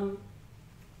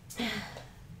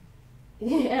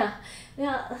 Yeah,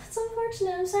 it's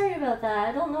unfortunate. I'm sorry about that.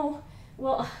 I don't know.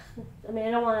 Well, I mean,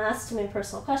 I don't want to ask too many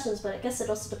personal questions, but I guess it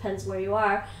also depends where you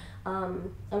are.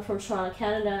 I'm from Toronto,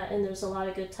 Canada, and there's a lot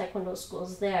of good Taekwondo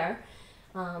schools there.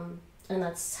 And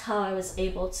that's how I was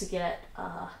able to get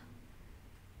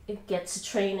to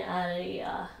train at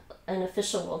an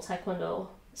official World Taekwondo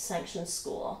sanctioned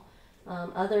school.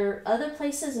 Other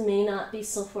places may not be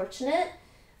so fortunate.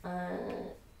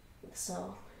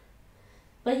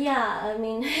 But yeah, I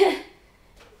mean,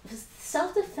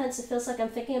 self-defense, it feels like I'm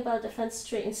thinking about defense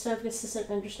tree instead of consistent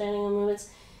understanding of movements.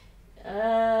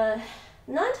 Not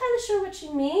entirely sure what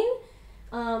you mean.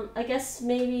 I guess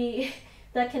maybe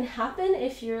that can happen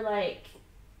if you're like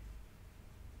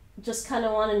just kind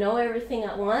of want to know everything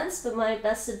at once, but my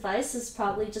best advice is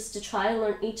probably just to try and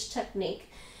learn each technique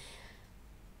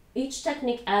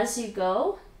as you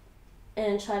go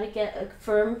and try to get a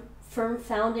firm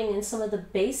founding in some of the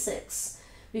basics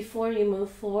before you move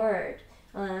forward.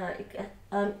 And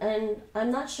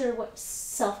I'm not sure what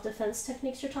self-defense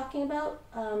techniques you're talking about.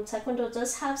 Taekwondo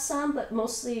does have some, but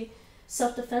mostly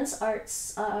self-defense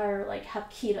arts are like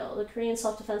Hapkido. The Korean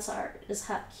self-defense art is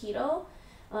Hapkido.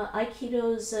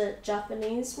 Aikido is a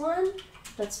Japanese one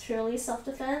that's purely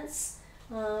self-defense.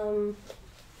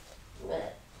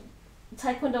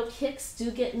 Taekwondo kicks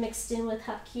do get mixed in with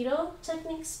Hapkido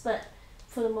techniques, but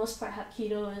for the most part,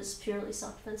 Hapkido is purely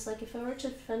self-defense. Like if I were to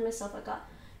defend myself,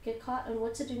 get caught, and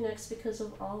what to do next because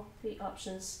of all the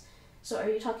options. So are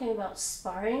you talking about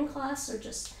sparring class or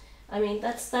just, I mean,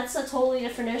 that's a totally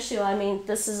different issue. I mean,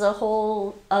 this is a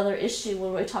whole other issue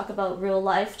when we talk about real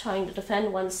life trying to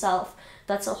defend oneself.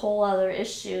 That's a whole other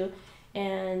issue.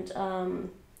 And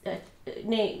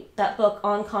Nate, that book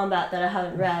On Combat that I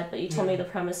haven't read, but you told me the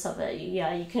premise of it.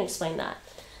 Yeah, you can explain that.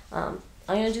 I'm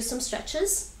going to do some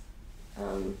stretches.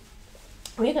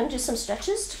 We're going to do some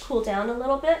stretches to cool down a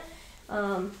little bit.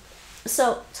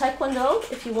 So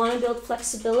Taekwondo, if you want to build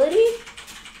flexibility,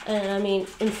 and I mean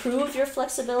improve your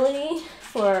flexibility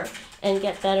and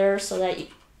get better so that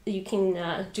you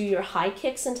can do your high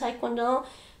kicks in Taekwondo,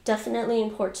 definitely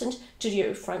important to do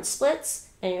your front splits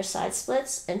and your side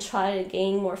splits and try to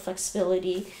gain more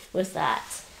flexibility with that.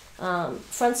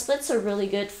 Front splits are really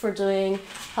good for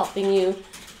helping you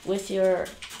with your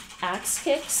axe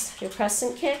kicks, your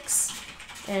crescent kicks,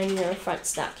 and your front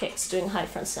snap kicks, doing high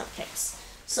front snap kicks.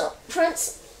 So front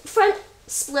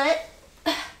split,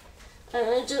 I'm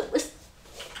going to do it with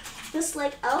this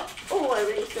leg out. Oh, I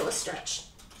already feel a stretch.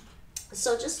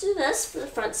 So just do this for the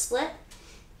front split.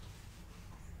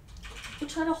 And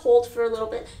try to hold for a little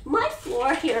bit. My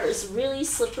floor here is really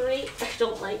slippery. I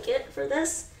don't like it for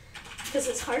this because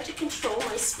it's hard to control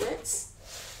my splits.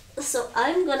 So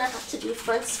I'm going to have to do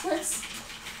front splits.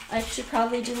 I should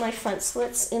probably do my front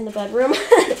splits in the bedroom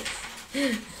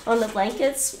on the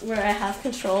blankets where I have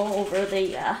control over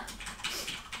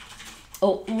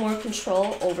more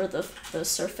control over the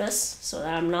surface so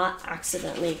that I'm not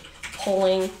accidentally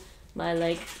pulling my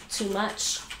leg too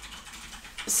much.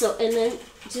 So, and then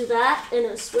do that and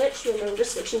then switch. Remember,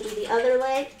 switching to the other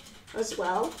leg as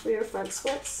well for your front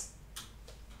splits.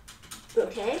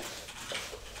 Okay.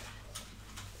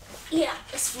 Yeah,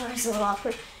 this floor is a little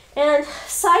awkward. And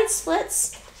side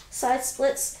splits.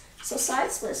 So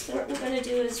side splits, what we're going to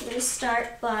do is we're going to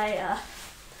start by,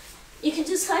 you can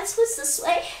do side splits this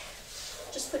way.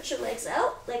 Just put your legs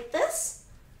out like this,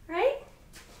 right?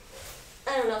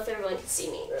 I don't know if everyone can see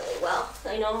me really well.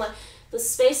 I know the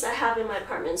space I have in my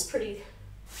apartment is pretty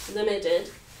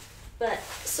limited. But,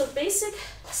 so basic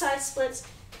side splits,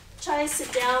 try to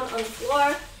sit down on the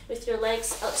floor with your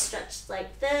legs outstretched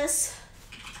like this.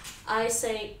 I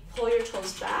say pull your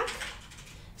toes back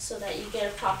so that you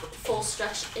get a proper full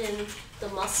stretch in the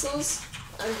muscles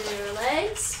under your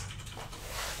legs.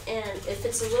 And if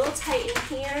it's a little tight in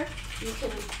here, you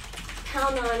can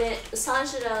pound on it,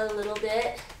 massage it out a little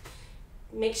bit.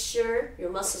 Make sure your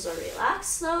muscles are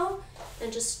relaxed though,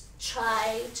 and just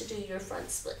try to do your front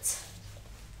splits.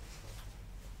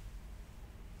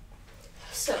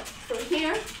 So from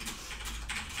here,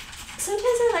 sometimes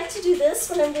I like to do this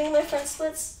when I'm doing my front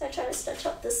splits. I try to stretch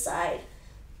up this side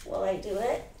while I do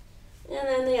it. And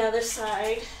then the other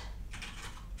side,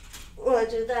 while I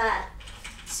do that.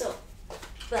 So,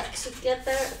 but to get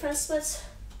there at front splits,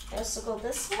 I also go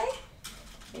this way.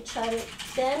 I try to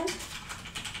bend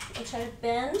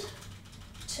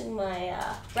to my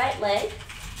right leg,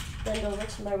 bend over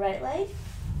to my right leg,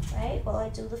 right, while I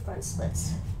do the front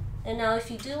splits. And now if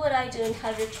you do what I do and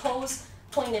have your toes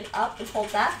pointed up and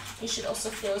pulled back, you should also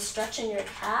feel a stretch in your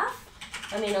calf.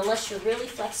 I mean, unless you're really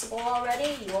flexible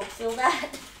already, you won't feel that.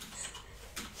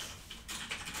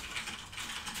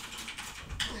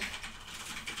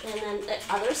 And then the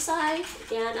other side,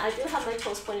 again, I do have my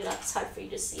toes pointed up. It's hard for you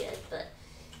to see it, but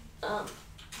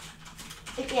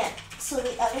again, so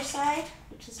the other side,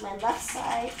 which is my left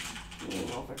side,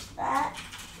 leaning over to that.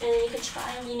 And then you can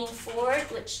try leaning forward,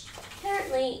 which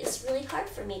apparently is really hard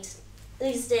for me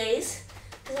these days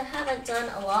because I haven't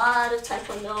done a lot of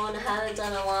Taekwondo and I haven't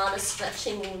done a lot of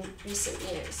stretching in recent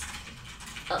years.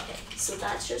 Okay, so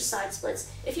that's your side splits.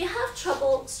 If you have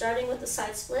trouble starting with the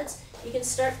side splits, you can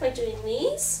start by doing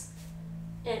these,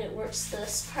 and it works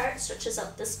this part, stretches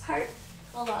out this part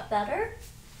a lot better.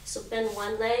 So bend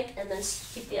one leg and then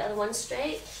keep the other one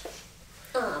straight.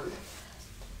 I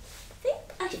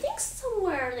think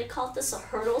somewhere they called this a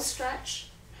hurdle stretch.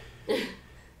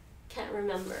 Can't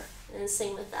remember. And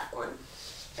same with that one.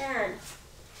 And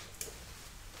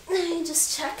let me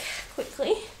just check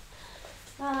quickly.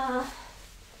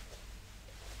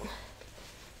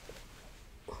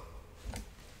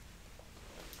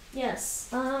 Yes.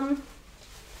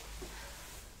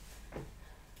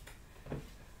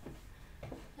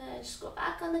 Just go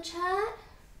back on the chat.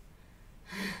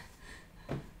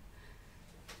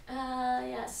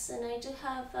 Yes, and I do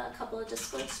have a couple of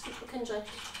Discords people can join.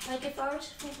 Like if I were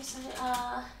to focus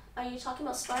on are you talking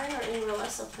about sparring or in real life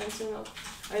self-defense?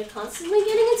 Are you constantly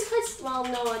getting into fights? Well,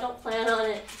 no, I don't plan on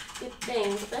it. Good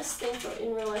thing. The best thing for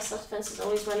in real life self-defense is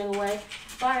always running away.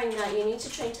 Barring that, you need to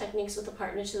train techniques with a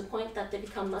partner to the point that they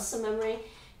become muscle memory,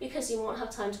 because you won't have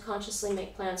time to consciously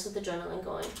make plans with adrenaline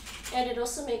going. And it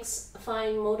also makes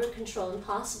fine motor control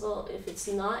impossible if it's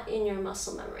not in your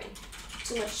muscle memory.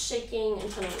 Too much shaking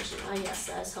and tunnel vision. Yes,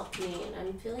 that has helped me, and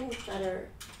I'm feeling better.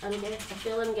 I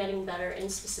feel I'm getting better in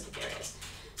specific areas.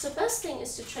 So best thing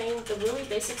is to train the really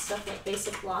basic stuff like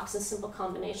basic blocks and simple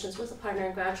combinations with a partner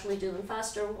and gradually do them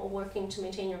faster while working to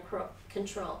maintain your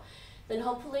control. Then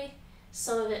hopefully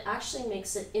some of it actually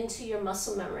makes it into your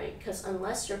muscle memory, because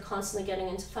unless you're constantly getting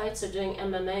into fights or doing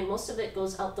MMA, most of it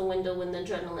goes out the window when the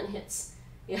adrenaline hits.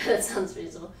 Yeah, that sounds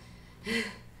reasonable.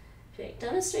 Okay,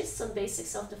 demonstrate some basic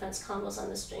self-defense combos on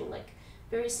the stream, like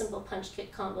very simple punch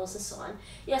kick combos and so on.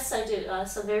 Yes, I do.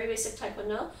 Some very basic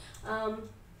Taekwondo.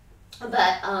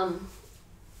 But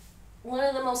one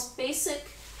of the most basic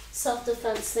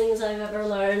self-defense things I've ever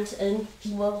learned and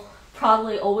will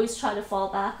probably always try to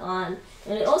fall back on,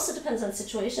 and it also depends on the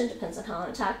situation, depends on how I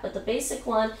attack, but the basic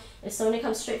one is somebody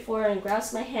comes straight forward and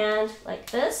grabs my hand like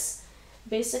this.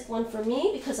 Basic one for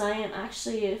me, because I am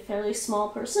actually a fairly small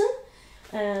person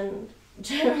and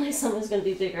generally someone's going to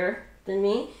be bigger than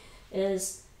me,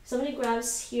 is somebody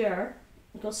grabs here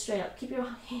and goes straight up. Keep your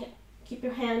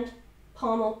hand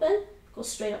palm open, go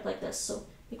straight up like this. So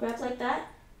you grab like that,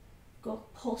 go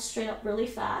pull straight up really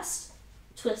fast,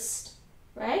 twist,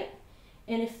 right?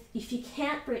 And if you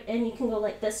can't break, and you can go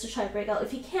like this to try to break out.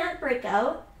 If you can't break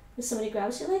out, if somebody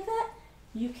grabs you like that,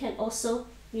 you can also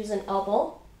use an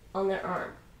elbow on their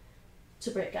arm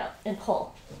to break out and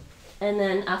pull. And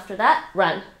then after that,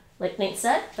 run. Like Nate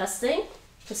said, best thing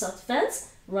for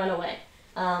self-defense, run away.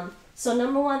 So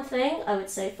number one thing I would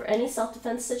say for any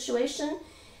self-defense situation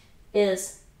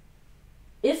is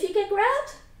if you get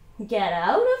grabbed, get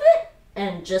out of it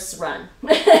and just run.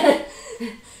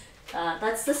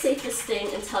 That's the safest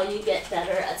thing until you get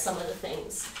better at some of the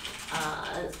things,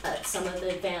 at some of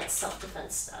the advanced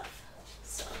self-defense stuff.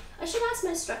 So I should ask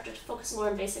my instructor to focus more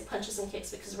on basic punches and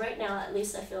kicks, because right now at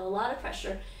least I feel a lot of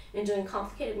pressure in doing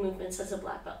complicated movements as a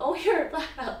black belt. Oh, you're a black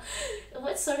belt.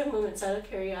 What sort of movements, out of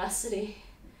curiosity?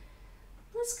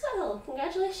 Let's go.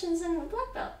 Congratulations on a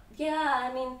black belt. Yeah,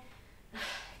 I mean, I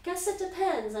guess it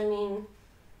depends. I mean,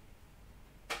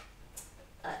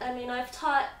 I've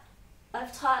taught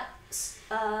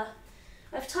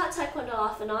Taekwondo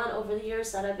off and on over the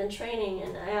years that I've been training,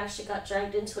 and I actually got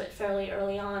dragged into it fairly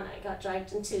early on. I got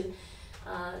dragged into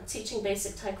teaching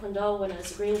basic Taekwondo when I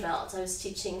was a green belt. I was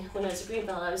teaching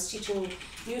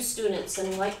new students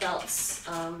and white belts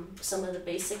some of the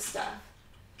basic stuff.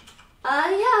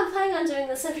 Yeah, I'm planning on doing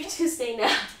this every Tuesday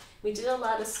now. We do a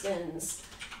lot of spins.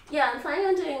 Yeah, I'm planning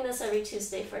on doing this every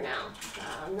Tuesday for now.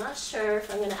 I'm not sure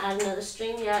if I'm going to add another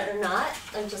stream yet or not.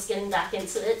 I'm just getting back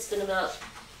into it. It's been about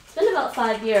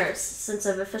 5 years since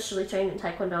I've officially trained in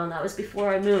Taekwondo, and that was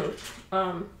before I moved.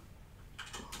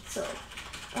 So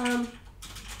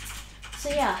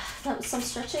yeah, that was some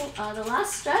stretching. The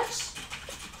last stretch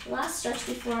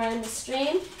before I end the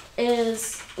stream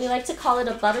is, we like to call it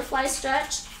a butterfly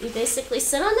stretch. You basically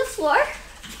sit on the floor,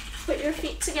 put your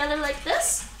feet together like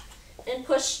this, and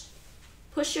push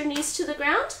your knees to the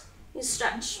ground. You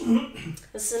stretch.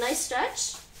 This is a nice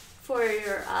stretch for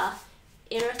your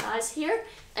inner thighs here,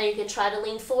 and you can try to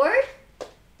lean forward.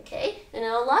 Okay, and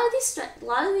a lot of these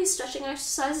stretching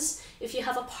exercises, if you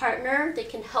have a partner, they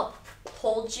can help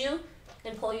hold you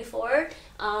and pull you forward.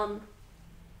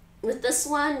 With this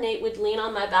one, Nate would lean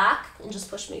on my back and just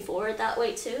push me forward that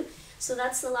way too. So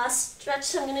that's the last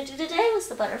stretch I'm going to do today, was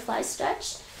the butterfly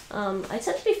stretch. I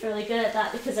tend to be fairly good at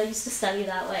that because I used to study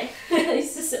that way. I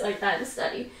used to sit like that and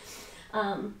study.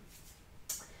 But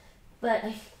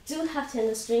I do have to end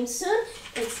the stream soon.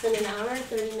 It's been an hour and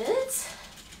 30 minutes.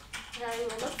 And I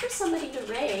will look for somebody to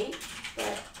raid,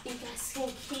 but you guys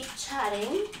can keep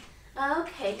chatting.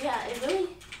 Okay, yeah, it really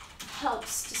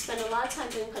helps to spend a lot of time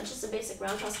doing punches and basic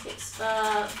roundhouse kicks.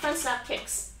 Front snap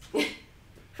kicks.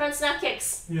 Front snap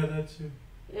kicks. Yeah, that too.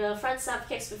 Front snap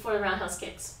kicks before the roundhouse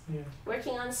kicks. Yeah.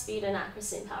 Working on speed and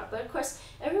accuracy and power. But of course,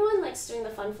 everyone likes doing the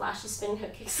fun, flashy spinning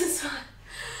hook kicks and so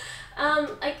on.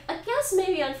 I guess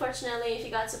maybe, unfortunately, if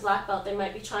you got to black belt, they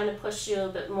might be trying to push you a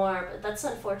bit more, but that's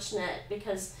unfortunate,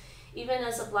 because even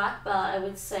as a black belt, I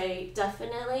would say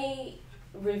definitely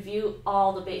review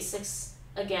all the basics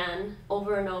again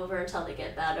over and over until they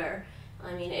get better.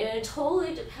 I mean, it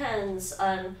totally depends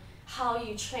on how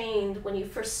you trained when you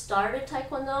first started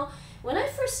Taekwondo. When I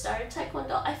first started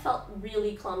Taekwondo, I felt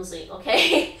really clumsy,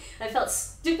 okay? I felt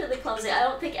stupidly clumsy. I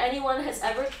don't think anyone has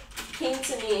ever came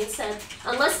to me and said,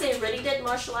 unless they already did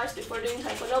martial arts before doing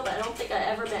Taekwondo, but I don't think I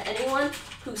ever met anyone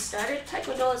who started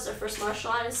Taekwondo as their first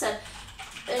martial art and said,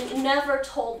 and never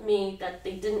told me that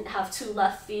they didn't have 2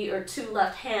 left feet or 2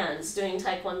 left hands doing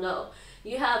Taekwondo.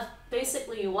 You have,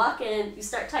 basically, you walk in, you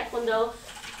start Taekwondo,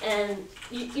 and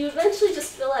you eventually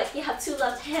just feel like you have 2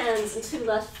 left hands and 2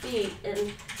 left feet.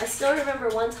 And I still remember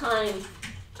one time,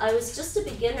 I was just a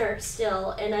beginner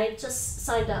still, and I just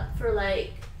signed up for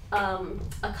like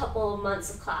a couple of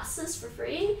months of classes for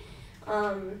free.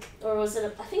 Or was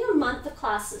it, I think a month of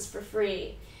classes for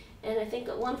free. And I think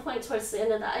at one point towards the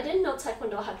end of that, I didn't know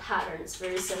Taekwondo had patterns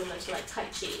very similar to like Tai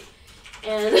Chi.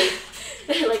 And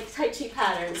like Tai Chi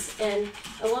patterns. And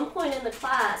at one point in the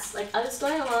class, like I was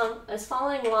going along, I was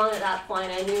following along at that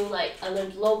point. I knew like, I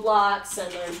learned low blocks, I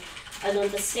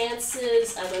learned the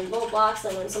stances, I learned low blocks,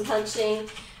 I learned some punching. And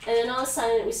then all of a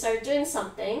sudden we started doing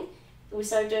something. We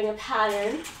started doing a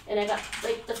pattern, and I got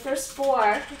like the first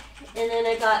 4, and then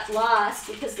I got lost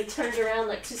because they turned around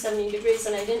like 270 degrees,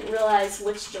 and I didn't realize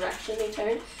which direction they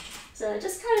turned. So I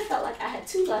just kind of felt like I had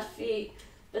 2 left feet.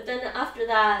 But then after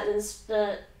that,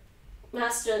 the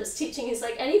master was teaching, he's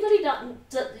like,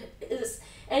 does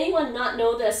anyone not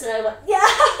know this? And I went, yeah,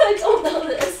 I don't know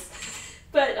this.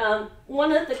 But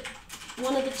one of the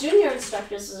junior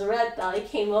instructors was a red belt. He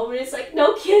came over and he's like,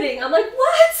 no kidding. I'm like,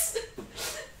 what?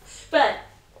 But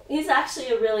he's actually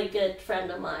a really good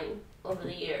friend of mine over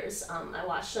the years. I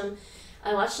watched him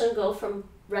go from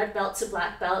red belt to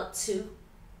black belt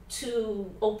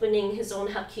to opening his own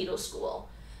Hapkido school.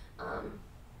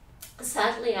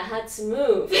 Sadly, I had to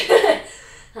move.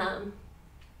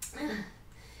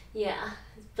 Yeah,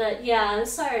 but yeah, I'm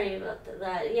sorry about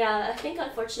that. Yeah, I think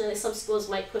unfortunately some schools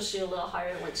might push you a little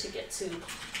harder once you get to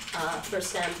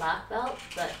first dan black belt.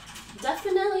 But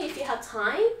definitely, if you have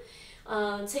time,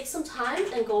 take some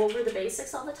time and go over the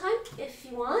basics all the time. If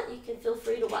you want, you can feel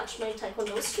free to watch my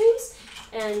Taekwondo streams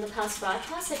and the past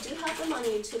broadcasts. I do have them on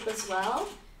YouTube as well.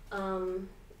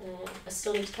 I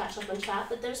still need to catch up on chat,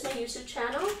 but there's my YouTube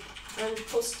channel.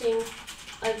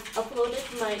 I've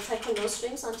uploaded my Taekwondo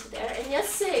streams onto there. And yes,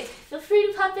 Sig, feel free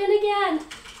to pop in again.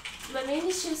 My main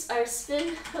issues are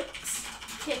spin, hooks,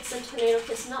 kicks, and tornado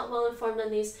kicks. Not well informed on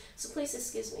these, so please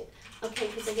excuse me. Okay,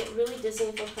 because I get really dizzy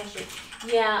and feel pressure.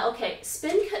 Yeah, okay.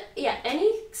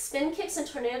 Any spin kicks and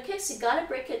tornado kicks, you gotta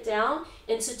break it down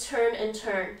into turn and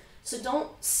turn. So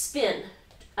don't spin.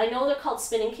 I know they're called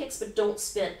spinning kicks, but don't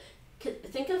spin.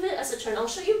 Think of it as a turn. I'll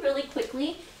show you really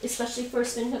quickly, especially for a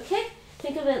spin hook kick.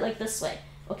 Think of it like this way,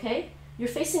 okay? You're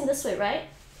facing this way, right?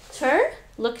 Turn,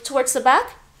 look towards the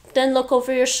back, then look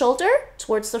over your shoulder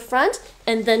towards the front,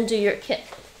 and then do your kick.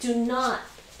 Do not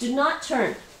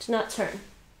turn. Do not turn.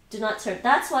 Do not turn.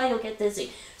 That's why you'll get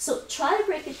dizzy. So try to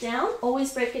break it down.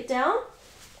 Always break it down.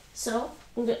 So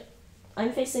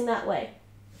I'm facing that way.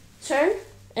 Turn,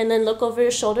 and then look over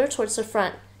your shoulder towards the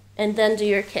front, and then do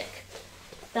your kick.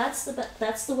 That's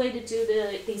the way to do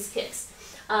these kicks.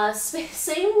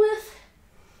 Same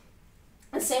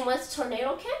with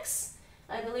tornado kicks.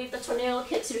 I believe the tornado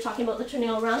kicks, you're talking about the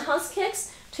tornado roundhouse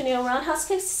kicks. Tornado roundhouse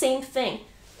kicks, same thing.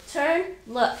 Turn,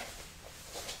 look.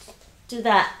 Do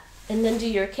that, and then do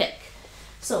your kick.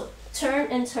 So turn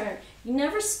and turn. You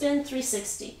never spin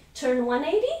 360. Turn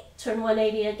 180, turn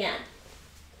 180 again.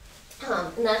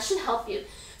 And that should help you.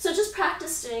 So just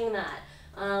practice doing that.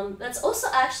 That's also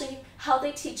actually how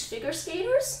they teach figure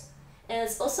skaters, and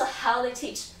it's also how they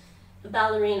teach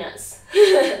ballerinas,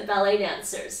 ballet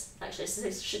dancers. Actually, I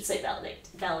should say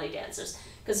ballet dancers,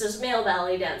 because there's male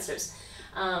ballet dancers.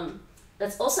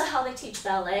 That's also how they teach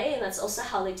ballet, and that's also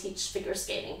how they teach figure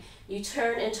skating. You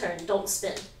turn and turn, don't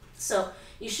spin. So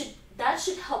that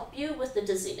should help you with the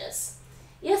dizziness.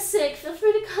 Yes, Sig, feel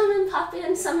free to come and pop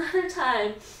in some other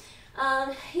time.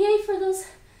 Yay for the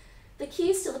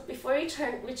keys to look before you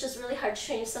turn, which is really hard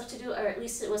training stuff to do, or at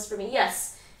least it was for me.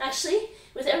 Yes, actually,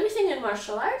 with everything in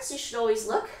martial arts, you should always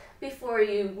look before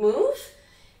you move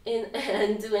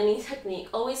and do any technique.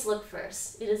 Always look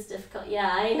first. It is difficult. Yeah,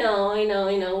 I know.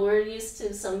 We're used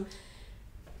to some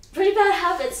pretty bad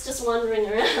habits just wandering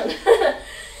around.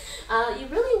 You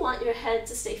really want your head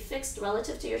to stay fixed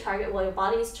relative to your target while your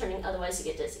body is turning, otherwise you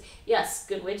get dizzy. Yes,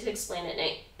 good way to explain it,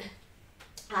 Nate.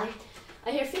 I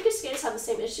hear figure skaters have the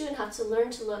same issue and have to learn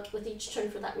to look with each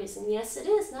turn for that reason. Yes, it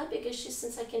is. Not a big issue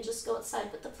since I can just go outside,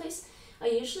 but the place I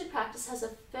usually practice has a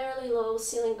fairly low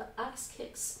ceiling, but axe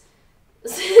kicks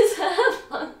have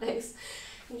long legs.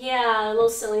 Yeah, low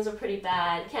ceilings are pretty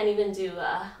bad. Can't even do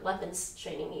weapons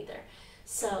training either.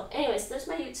 So anyways, there's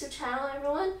my YouTube channel,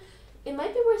 everyone. It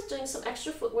might be worth doing some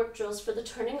extra footwork drills for the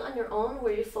turning on your own,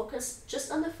 where you focus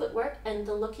just on the footwork and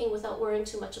the looking without worrying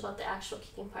too much about the actual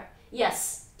kicking part.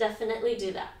 Yes, definitely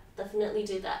do that. Definitely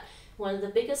do that. One of the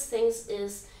biggest things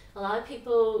is a lot of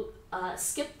people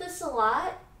skip this a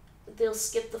lot. They'll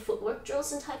skip the footwork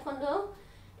drills in Taekwondo,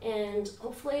 and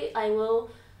hopefully I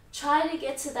will try to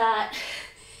get to that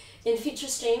in future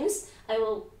streams.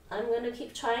 I'm going to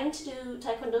keep trying to do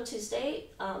Taekwondo Tuesday.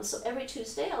 So every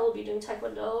Tuesday I will be doing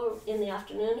Taekwondo in the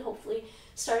afternoon, hopefully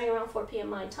starting around 4 p.m.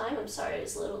 my time. I'm sorry I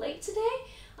was a little late today.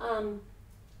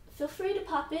 Feel free to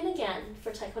pop in again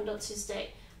for Taekwondo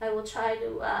Tuesday. I will try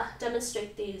to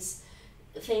demonstrate these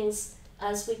things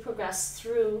as we progress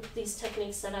through these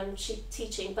techniques that I'm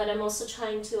teaching, but I'm also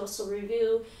trying to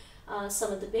review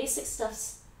some of the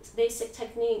basic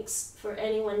techniques for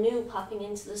anyone new popping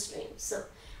into the stream.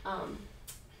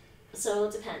 So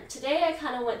it'll depend. Today I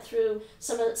kind of went through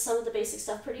some of the basic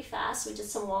stuff pretty fast. We did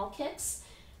some wall kicks,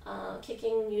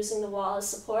 kicking using the wall as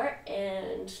support,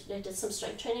 and I did some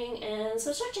strength training and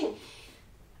some stretching.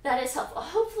 That is helpful.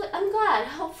 Hopefully, I'm glad.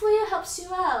 Hopefully it helps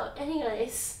you out.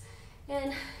 Anyways,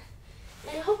 and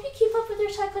I hope you keep up with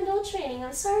your Taekwondo training.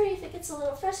 I'm sorry if it gets a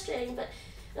little frustrating, but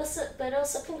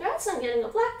also congrats on getting a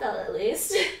black belt at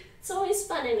least. It's always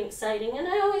fun and exciting, and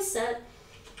I always said,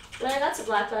 when I got to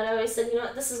black belt, I always said, you know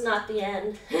what, this is not the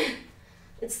end.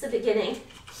 It's the beginning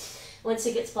once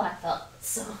you get to black belt.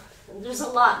 So there's a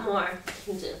lot more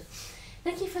you can do.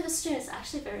 Thank you for the stream. It's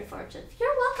actually very informative.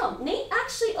 You're welcome. Nate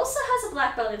actually also has a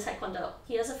black belt in Taekwondo.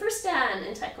 He has a first dan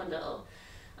in Taekwondo.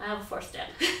 I have a fourth dan.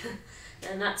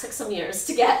 And that took some years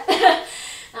to get.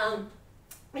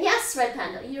 Yes, Red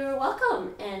Panda, you're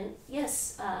welcome. And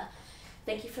yes,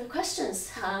 thank you for the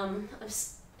questions.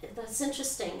 That's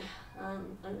interesting.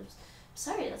 I'm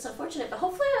sorry, that's unfortunate, but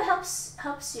hopefully it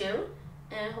helps you,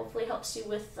 and hopefully helps you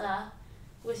with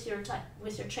your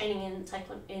training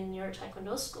in your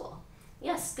Taekwondo school.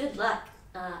 Yes, good luck.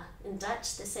 In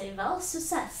Dutch they say wel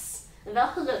succes, wel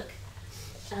geluk.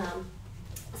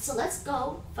 So let's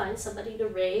go find somebody to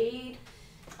raid.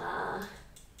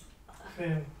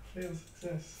 Fail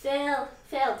success.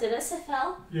 Fail. Did I say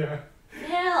fail? Yeah.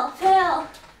 Fail.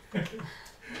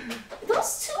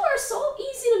 Those two are so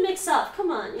easy to mix up.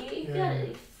 Come on, you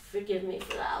gotta forgive me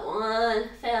for that one.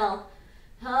 Fail.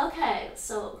 Okay,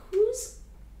 so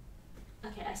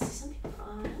okay, I see some people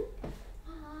on.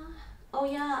 Oh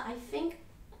yeah, I think,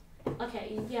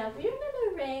 okay, yeah, we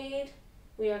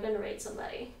are gonna raid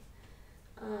somebody.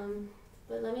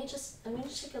 But let me just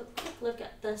take a quick look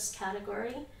at this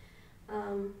category.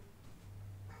 I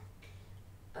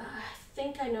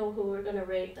think I know who we're gonna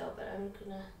raid though, but I'm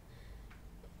gonna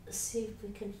see if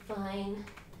we can find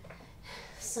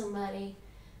somebody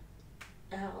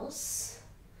else.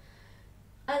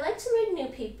 I like to raid new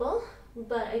people,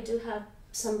 but I do have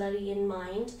somebody in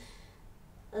mind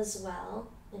as well,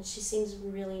 and she seems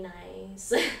really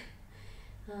nice.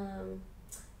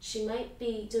 She might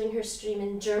be doing her stream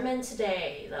in German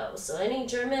today though, so any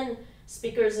German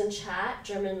speakers in chat,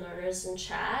 German learners in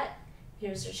chat,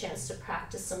 here's your chance to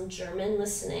practice some German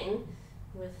listening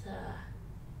with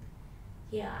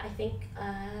yeah, I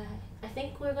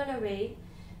think we're gonna raid.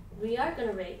 We are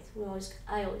gonna raid.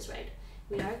 I always raid.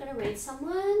 We are gonna raid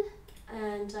someone,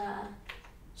 and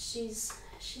she's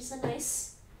a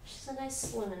nice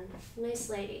woman, nice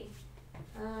lady.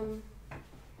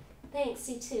 Thanks,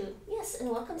 you too. Yes, and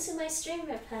welcome to my stream,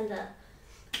 Red Panda.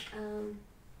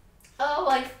 Oh,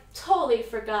 I totally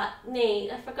forgot,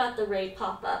 Nate. I forgot the raid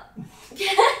pop up. You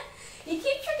keep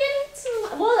forgetting to.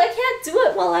 Well, I can't do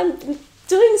it while I'm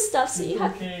doing stuff, so you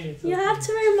have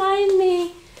to remind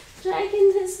me.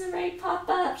 Dragon is the raid pop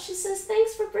up. She says,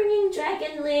 thanks for bringing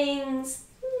dragonlings.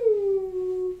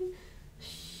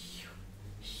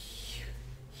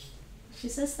 She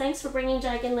says, thanks for bringing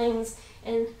dragonlings,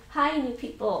 and hi, new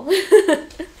people.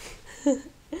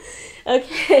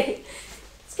 Okay.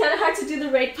 It's kind of hard to do the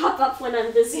raid pop up when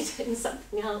I'm busy doing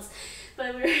something else,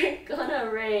 but we're gonna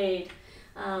raid.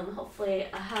 Hopefully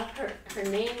I have her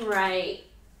name right.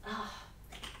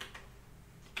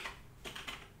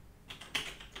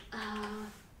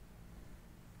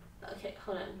 Okay,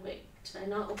 hold on, wait. Did I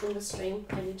not open the stream?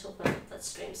 I need to open up that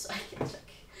stream so I can check.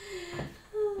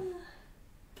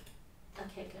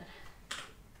 Okay, good.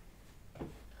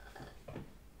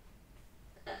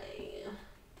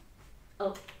 Oh,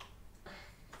 of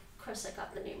course I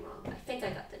got the name wrong. I think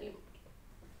I got the name.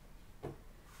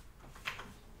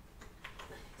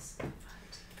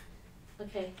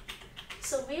 Okay,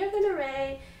 so we are gonna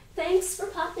raid. Thanks for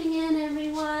popping in,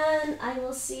 everyone. I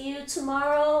will see you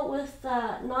tomorrow with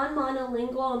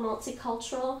non-monolingual and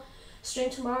multicultural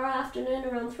Starting tomorrow afternoon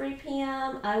around 3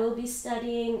 p.m., I will be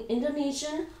studying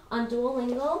Indonesian on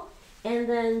Duolingo and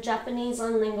then Japanese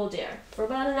on Lingo Dare for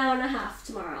about an hour and a half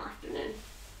tomorrow afternoon.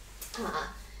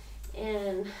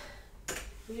 And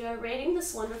we are rating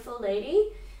this wonderful lady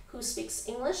who speaks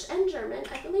English and German.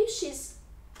 I believe she's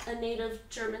a native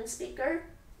German speaker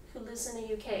who lives in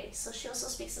the UK, so she also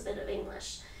speaks a bit of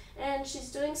English. And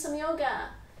she's doing some yoga.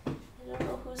 I don't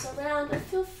know who's around, but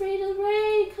feel free to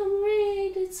raid. Come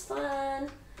raid, it's fun.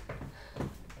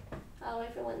 Oh,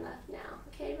 everyone left now.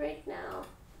 Okay, raid now.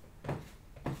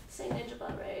 Say Ninja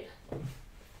Ball raid.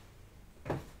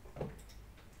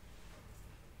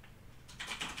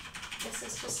 This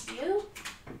is just you?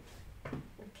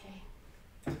 Okay.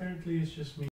 Apparently it's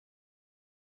just me.